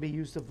just want to be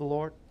used of the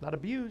Lord, not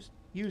abused,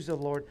 used of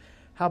the Lord.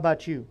 How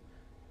about you?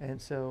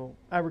 And so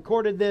I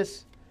recorded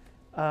this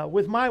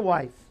with my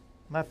wife.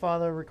 My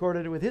father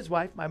recorded it with his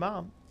wife, my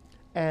mom.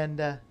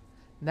 And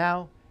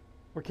now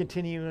we're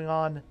continuing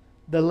on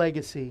the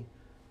legacy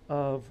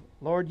of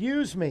Lord,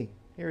 Use Me.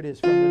 Here it is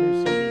from the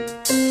new CD.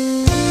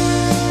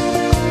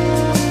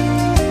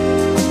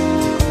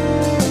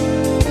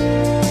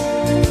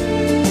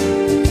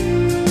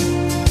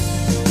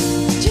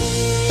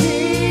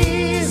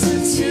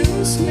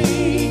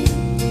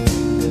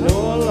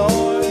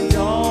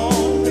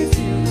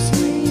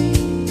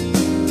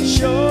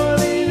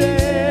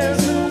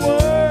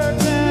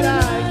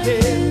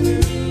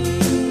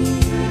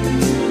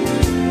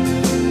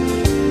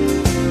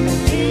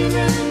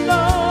 Even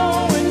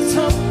though it's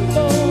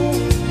humble,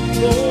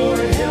 Lord,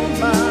 help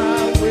my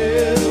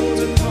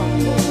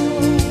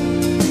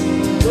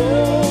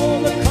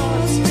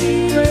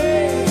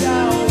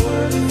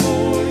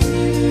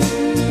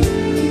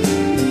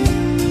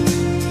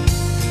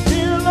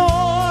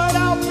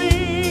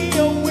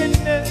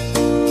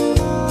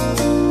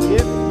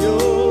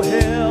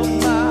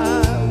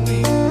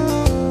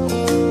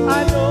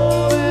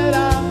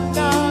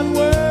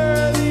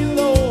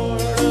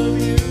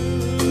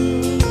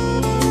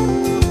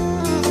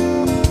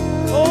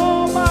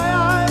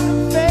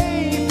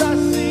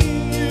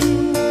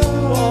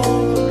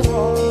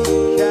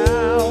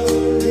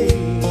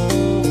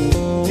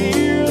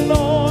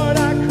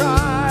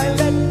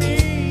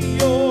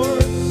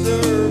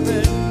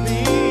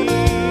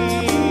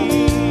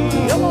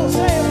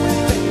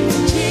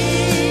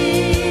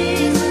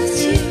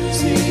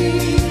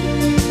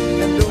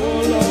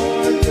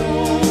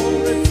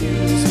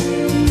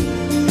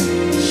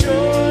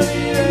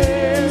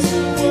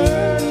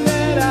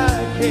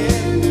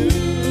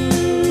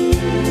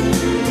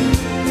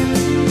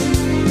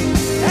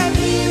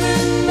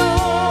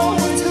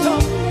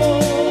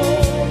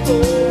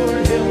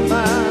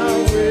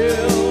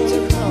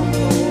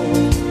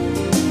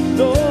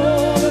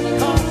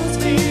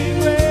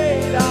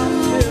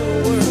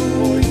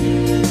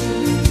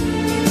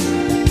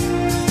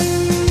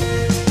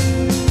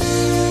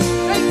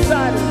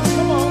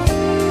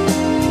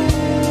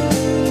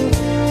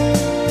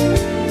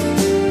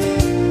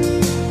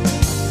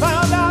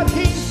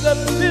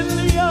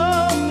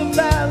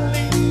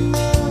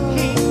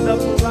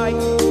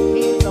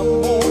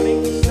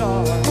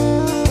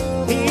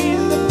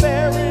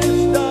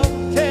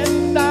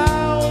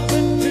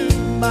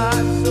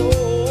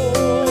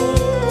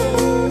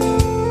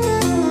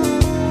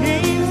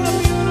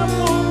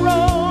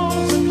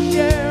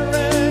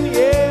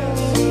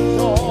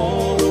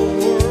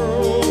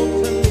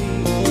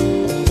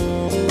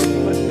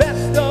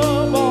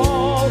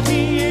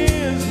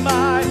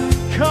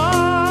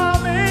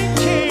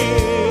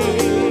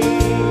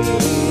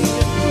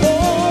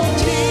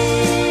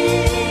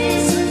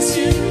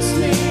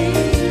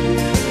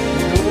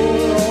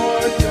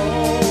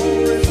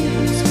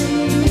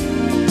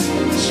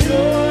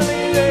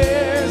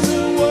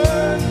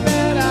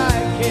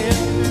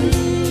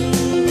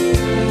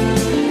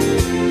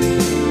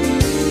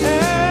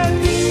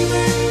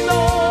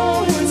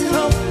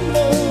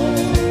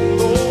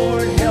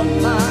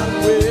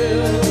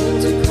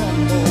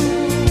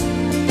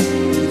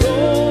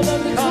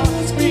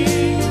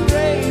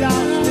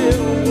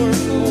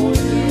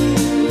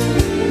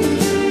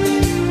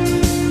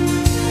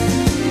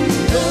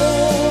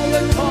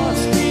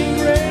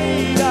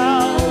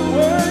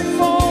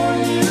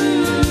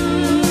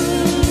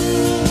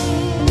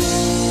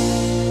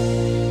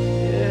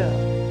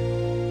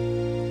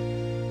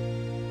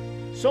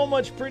So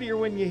much prettier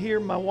when you hear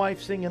my wife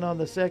singing on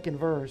the second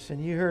verse,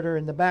 and you heard her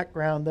in the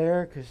background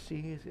there because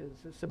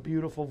it's just a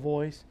beautiful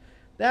voice.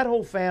 That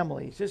whole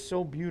family is just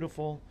so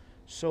beautiful,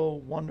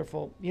 so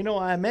wonderful. You know,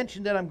 I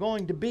mentioned that I'm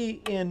going to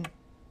be in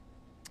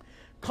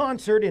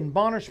concert in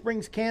Bonner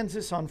Springs,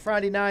 Kansas on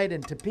Friday night,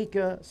 and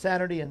Topeka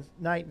Saturday and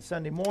night and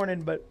Sunday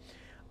morning. But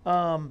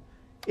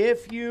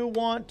if you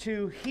want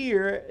to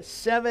hear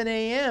 7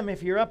 a.m.,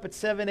 if you're up at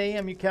 7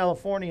 a.m., you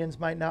Californians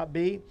might not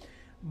be,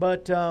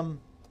 but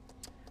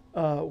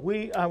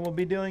I will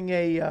be doing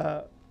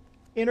a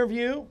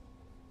interview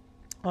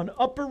on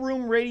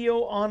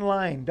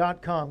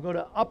upperroomradioonline.com. Go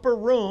to Upper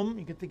Room.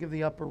 You can think of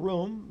the Upper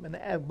Room in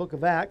the Book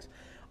of Acts.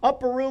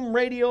 Upper Room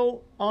Radio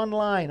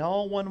Online,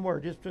 all one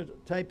word. Just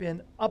type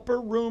in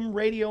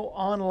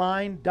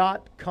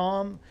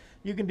upperroomradioonline.com.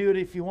 You can do it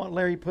if you want.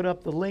 Larry put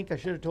up the link. I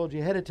should have told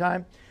you ahead of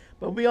time.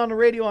 But we'll be on the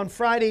radio on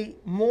Friday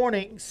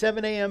morning,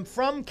 7 a.m.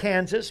 from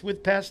Kansas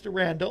with Pastor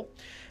Randall.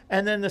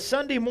 And then the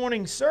Sunday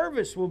morning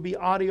service will be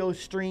audio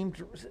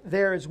streamed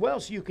there as well.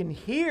 So you can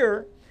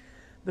hear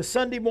the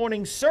Sunday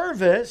morning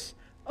service,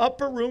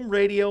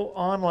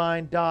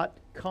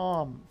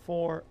 upperroomradioonline.com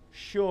for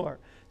sure.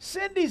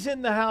 Cindy's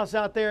in the house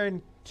out there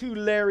in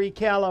Tulare,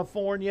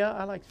 California.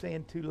 I like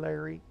saying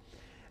Tulare.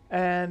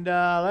 And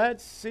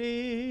let's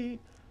see.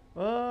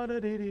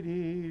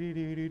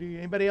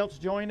 Anybody else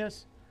join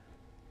us?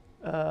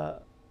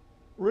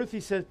 Ruthie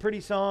says,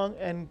 pretty song.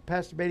 And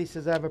Pastor Beatty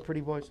says, I have a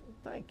pretty voice.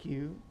 Thank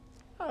you.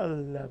 I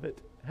love it.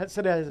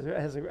 Said I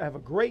have a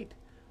great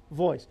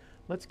voice.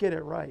 Let's get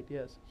it right,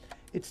 yes.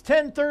 It's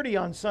 10:30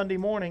 on Sunday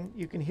morning.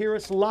 You can hear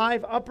us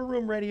live,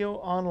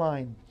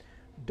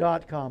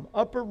 upperroomradioonline.com.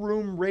 Upper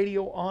Room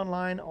Radio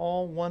Online,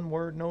 all one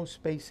word, no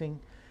spacing.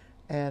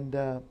 And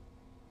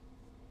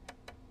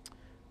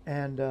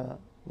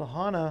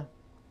Lahana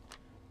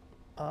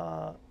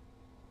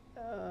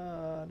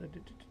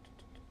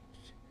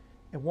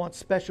and wants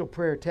special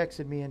prayer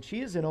texted me, and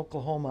she is in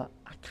Oklahoma.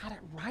 I got it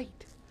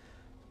right.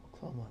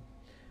 Oklahoma.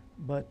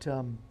 But,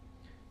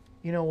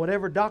 you know,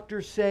 whatever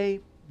doctors say,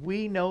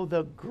 we know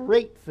the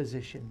great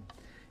physician.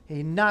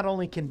 He not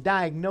only can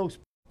diagnose.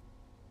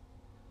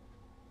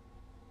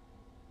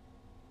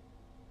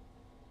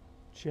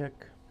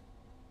 Check.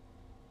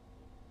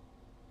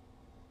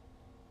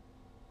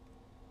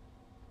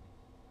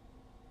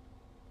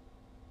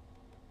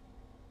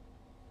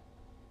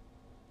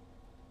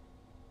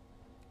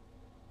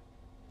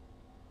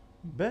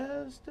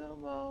 Best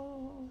of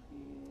all is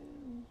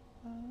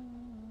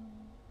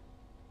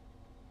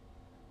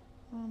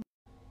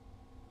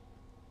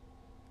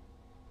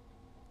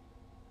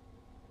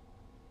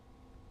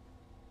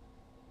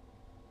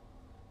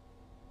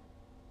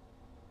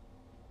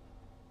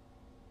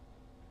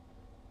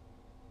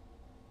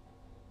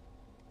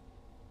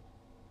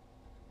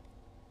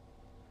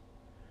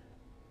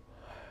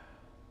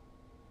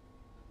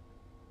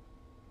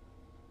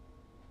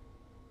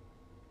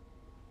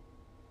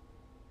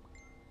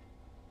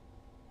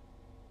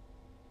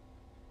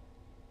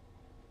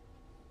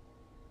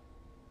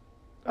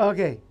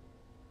okay.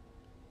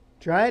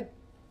 Try it.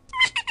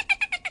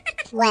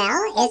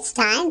 Well, it's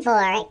time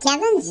for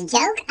Kevin's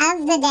Joke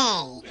of the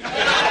Day.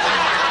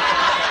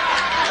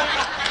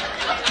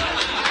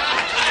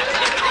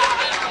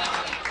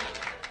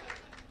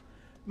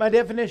 My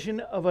definition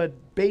of a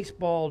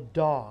baseball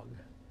dog.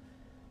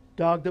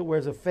 Dog that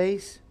wears a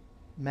face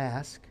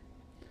mask,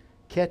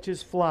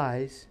 catches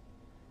flies,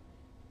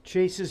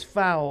 chases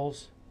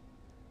fouls,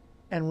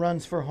 and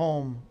runs for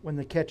home when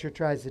the catcher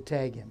tries to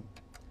tag him.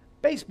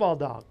 Baseball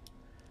dog.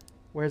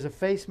 Wears a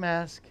face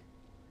mask,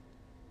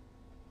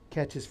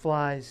 catches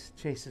flies,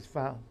 chases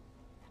foul.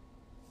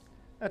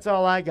 That's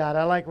all I got.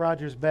 I like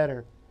Rogers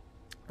better.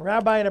 A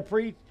rabbi and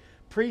a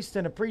priest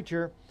and a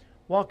preacher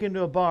walk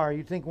into a bar.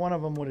 You'd think one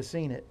of them would have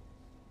seen it.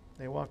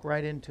 They walk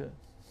right into it.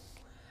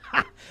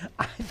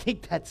 I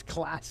think that's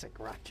classic,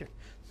 Roger.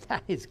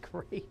 That is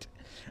great.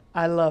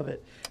 I love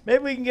it.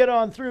 Maybe we can get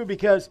on through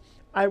because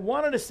I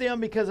wanted to stay on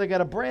because I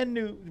got a brand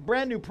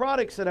new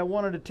products that I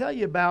wanted to tell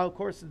you about. Of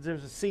course,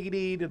 there's a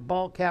CD, the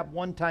ball cap,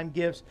 one-time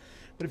gifts.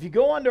 But if you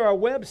go onto our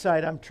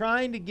website, I'm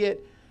trying to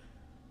get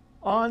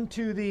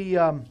onto the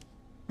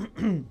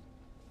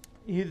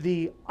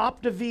the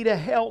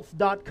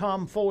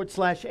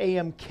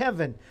optivitahealth.com/AM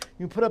Kevin.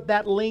 You put up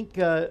that link.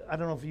 I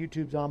don't know if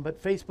YouTube's on,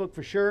 but Facebook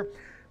for sure.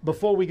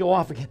 Before we go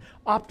off again,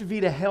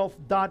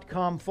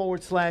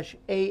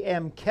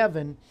 optivitahealth.com/AM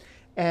Kevin.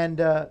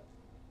 And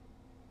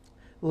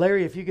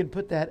Larry, if you can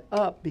put that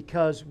up,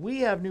 because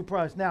we have new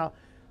products. Now,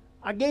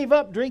 I gave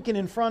up drinking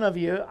in front of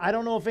you. I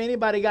don't know if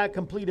anybody got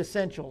Complete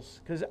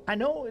Essentials, because I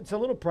know it's a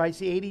little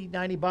pricey, $80,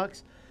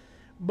 $90,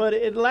 but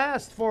it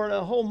lasts for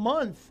a whole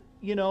month,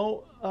 you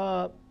know,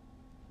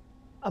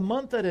 a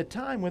month at a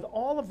time with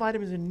all the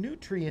vitamins and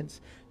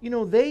nutrients. You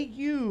know, they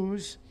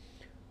use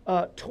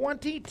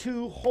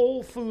 22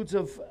 whole foods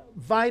of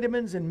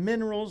vitamins and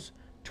minerals,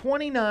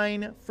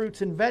 29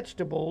 fruits and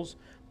vegetables,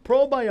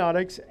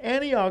 probiotics,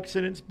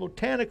 antioxidants,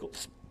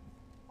 botanicals,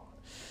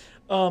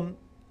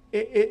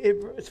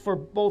 It's for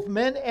both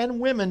men and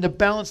women to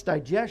balance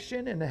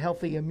digestion and a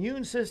healthy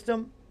immune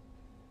system.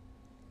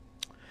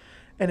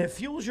 And it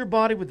fuels your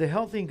body with the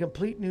healthy and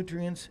complete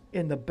nutrients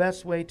in the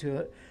best way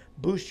to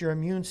boost your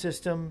immune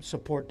system,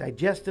 support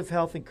digestive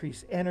health,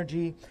 increase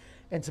energy,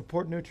 and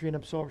support nutrient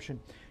absorption.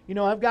 You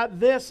know, I've got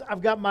this,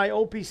 I've got my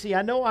OPC.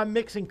 I know I'm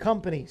mixing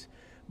companies,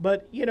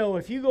 but, you know,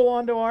 if you go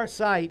onto our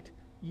site,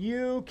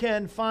 you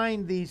can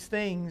find these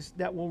things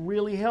that will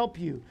really help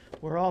you.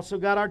 We're also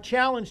got our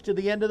challenge to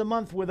the end of the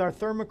month with our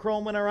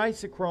thermochrome and our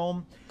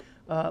isochrome.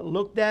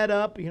 Look that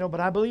up, you know, but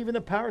I believe in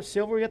the power of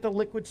silver. We got the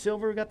liquid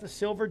silver, we got the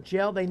silver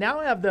gel. They now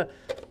have the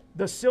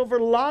silver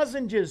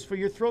lozenges for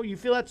your throat. You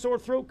feel that sore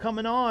throat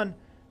coming on,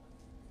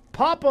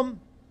 pop them.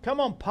 Come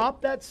on,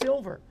 pop that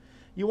silver.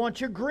 You want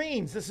your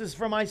greens. This is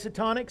from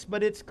Isotonics,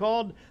 but it's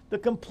called the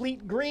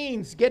Complete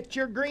Greens. Get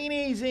your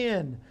greenies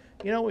in.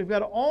 You know, we've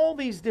got all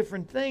these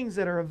different things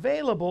that are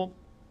available,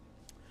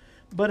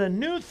 but a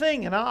new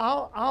thing, and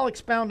I'll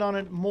expound on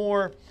it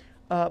more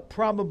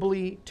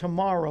probably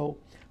tomorrow,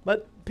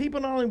 but people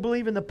not only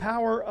believe in the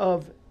power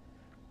of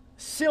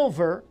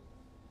silver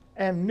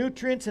and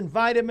nutrients and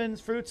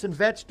vitamins, fruits and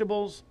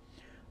vegetables,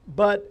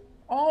 but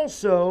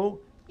also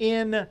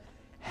in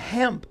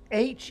hemp,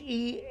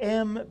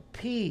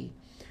 H-E-M-P.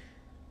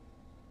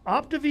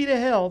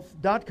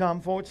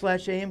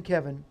 OptivitaHealth.com/AM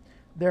Kevin.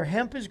 Their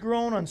hemp is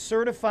grown on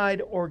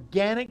certified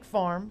organic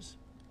farms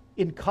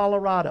in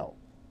Colorado.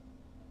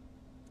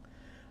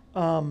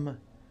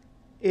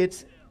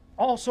 It's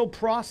also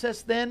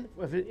processed then,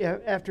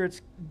 after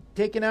it's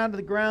taken out of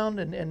the ground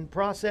and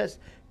processed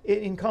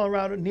in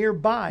Colorado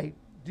nearby.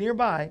 They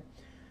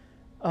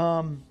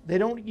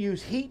don't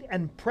use heat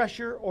and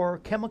pressure or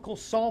chemical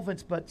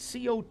solvents, but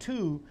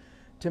CO2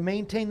 to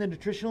maintain the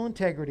nutritional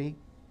integrity.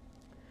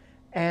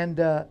 And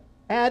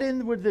add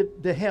in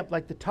with the hemp,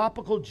 like the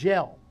topical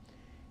gel.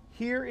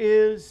 Here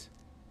is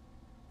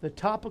the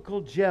topical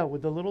gel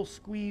with the little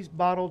squeeze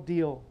bottle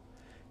deal.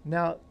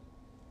 Now,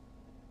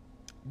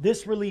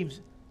 this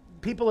relieves,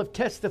 people have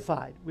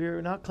testified.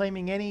 We're not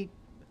claiming any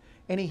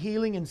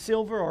healing in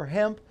silver or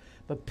hemp,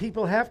 but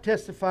people have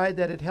testified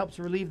that it helps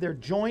relieve their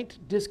joint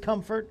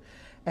discomfort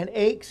and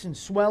aches and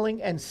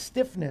swelling and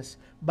stiffness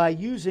by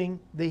using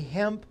the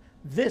hemp,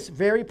 this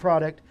very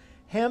product,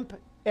 Hemp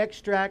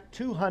Extract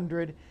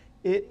 200.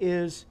 It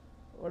is,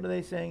 what are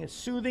they saying? A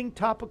soothing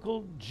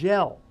topical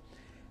gel.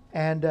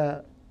 And,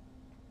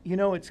 you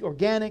know, it's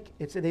organic.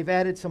 They've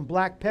added some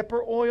black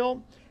pepper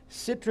oil,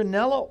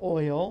 citronella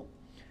oil,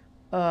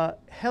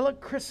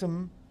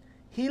 helichrysum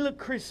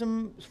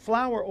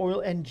flower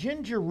oil, and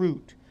ginger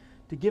root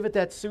to give it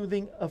that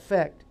soothing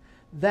effect.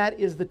 That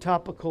is the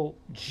topical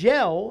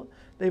gel.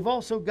 They've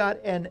also got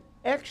an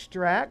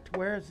extract.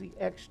 Where is the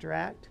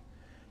extract?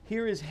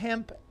 Here is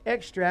hemp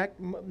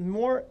extract,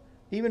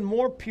 even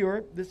more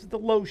pure. This is the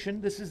lotion.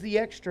 This is the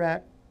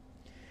extract.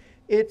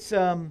 It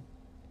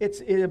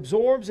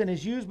absorbs and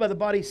is used by the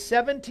body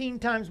 17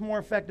 times more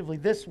effectively.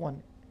 This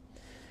one.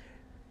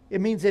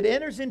 It means it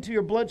enters into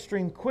your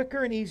bloodstream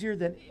quicker and easier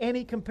than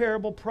any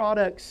comparable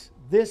products.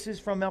 This is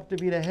from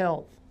Optivita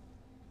Health.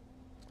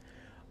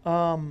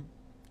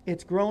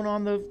 It's grown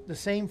on the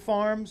same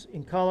farms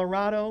in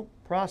Colorado,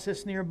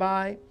 processed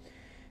nearby.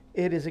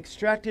 It is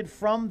extracted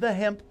from the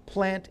hemp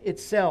plant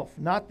itself,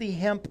 not the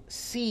hemp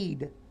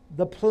seed,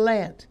 the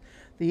plant.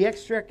 The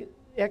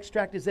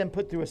extract is then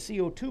put through a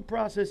CO2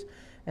 process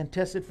and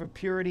tested for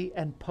purity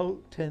and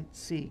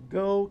potency.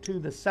 Go to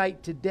the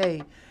site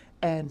today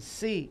and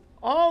see.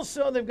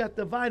 Also, they've got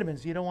the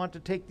vitamins. You don't want to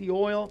take the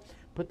oil,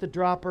 put the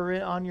dropper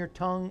in on your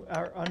tongue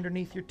or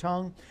underneath your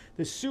tongue.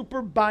 The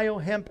Super Bio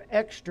Hemp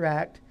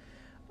Extract,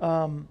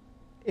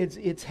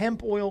 it's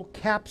hemp oil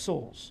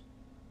capsules,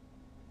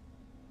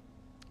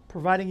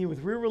 providing you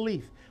with real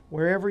relief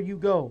wherever you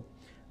go.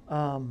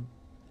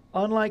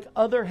 Unlike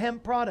other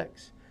hemp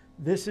products,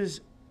 this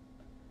is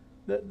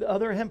the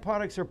other hemp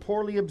products are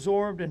poorly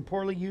absorbed and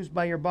poorly used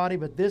by your body,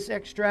 but this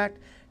extract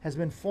has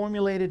been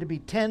formulated to be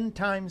 10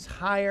 times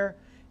higher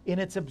in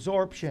its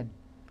absorption.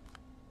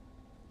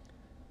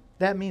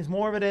 That means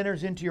more of it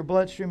enters into your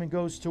bloodstream and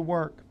goes to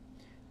work.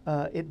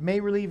 It may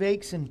relieve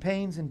aches and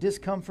pains and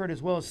discomfort,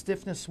 as well as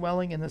stiffness,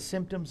 swelling, and the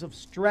symptoms of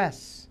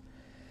stress.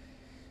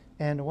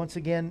 And once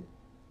again,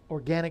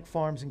 organic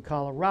farms in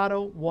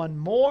Colorado. One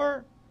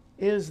more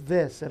is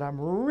this that I'm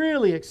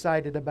really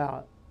excited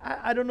about.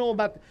 I don't know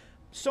about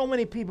so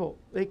many people.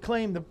 They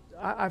claim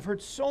I've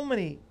heard so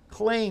many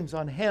claims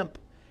on hemp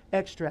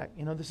extract.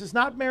 You know, this is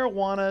not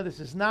marijuana. This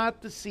is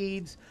not the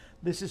seeds.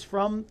 This is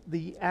from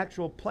the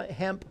actual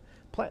hemp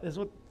plant. This is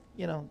what,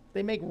 you know,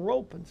 they make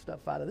rope and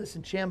stuff out of this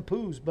and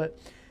shampoos. But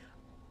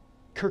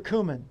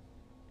curcumin.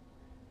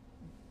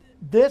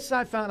 This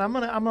I found. I'm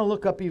gonna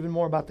look up even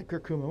more about the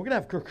curcumin. We're gonna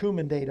have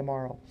curcumin day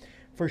tomorrow,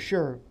 for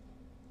sure.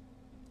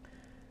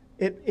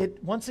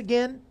 It once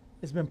again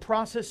has been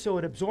processed so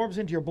it absorbs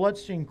into your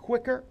bloodstream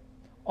quicker.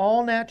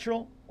 All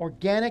natural,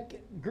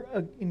 organic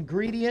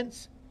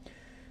ingredients.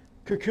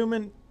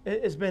 Curcumin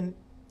has been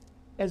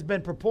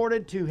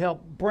purported to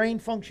help brain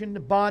function, the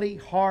body,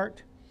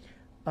 heart.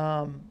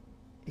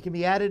 It It can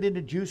be added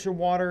into juice or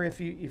water if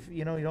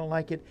you know you don't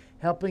like it.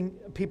 Helping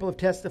people have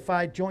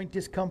testified joint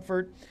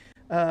discomfort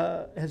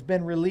has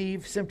been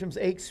relieved, symptoms,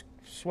 aches,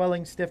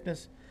 swelling,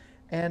 stiffness,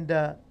 and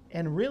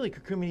really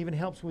curcumin even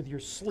helps with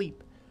your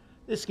sleep.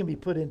 This can be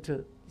put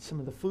into some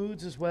of the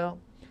foods as well.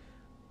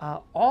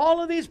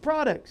 All of these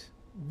products,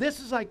 this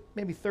is like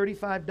maybe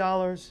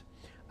 $35.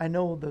 I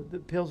know the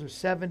pills are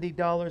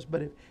 $70,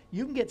 but if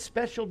you can get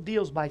special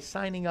deals by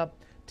signing up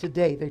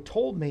today. They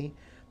told me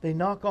they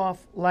knock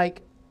off,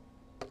 like,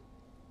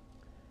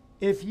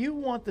 if you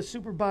want the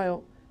Super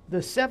Bio, the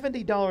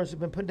 $70 have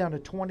been put down to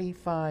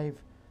 $25,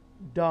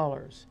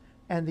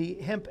 and the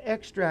hemp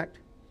extract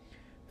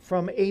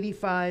from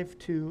 $85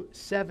 to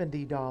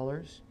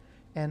 $70.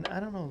 And I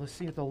don't know, let's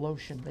see what the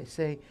lotion, they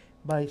say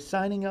by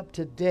signing up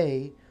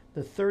today,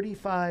 the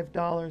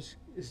 $35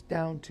 is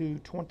down to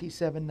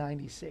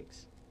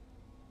 $27.96.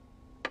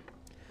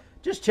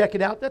 Just check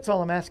it out. That's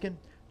all I'm asking.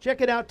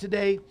 Check it out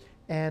today.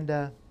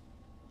 And,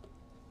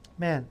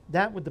 man,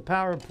 that with the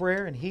power of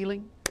prayer and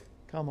healing,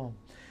 come on.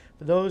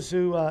 For those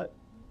who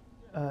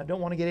don't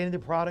want to get into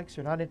products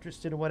or not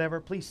interested or whatever,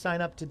 please sign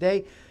up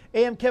today.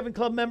 AM Kevin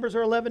Club members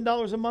are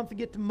 $11 a month to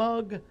get the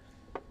mug.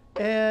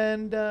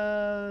 And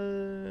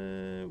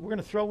we're going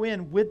to throw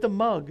in with the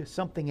mug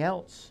something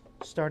else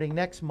starting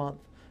next month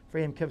for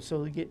AM Kevin.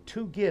 So you get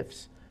 2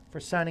 gifts for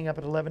signing up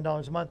at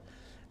 $11 a month.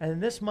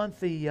 And this month,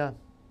 the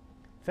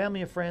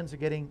family and friends are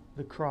getting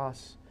the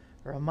cross,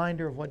 a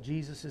reminder of what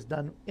Jesus has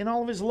done in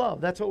all of his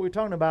love. That's what we're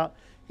talking about,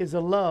 is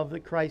the love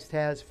that Christ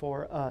has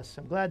for us.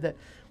 I'm glad that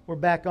we're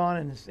back on,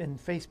 and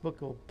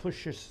Facebook will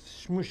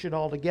smoosh it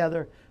all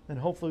together, and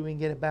hopefully we can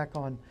get it back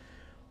on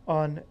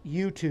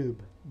YouTube.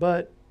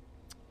 But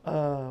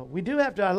we do have to.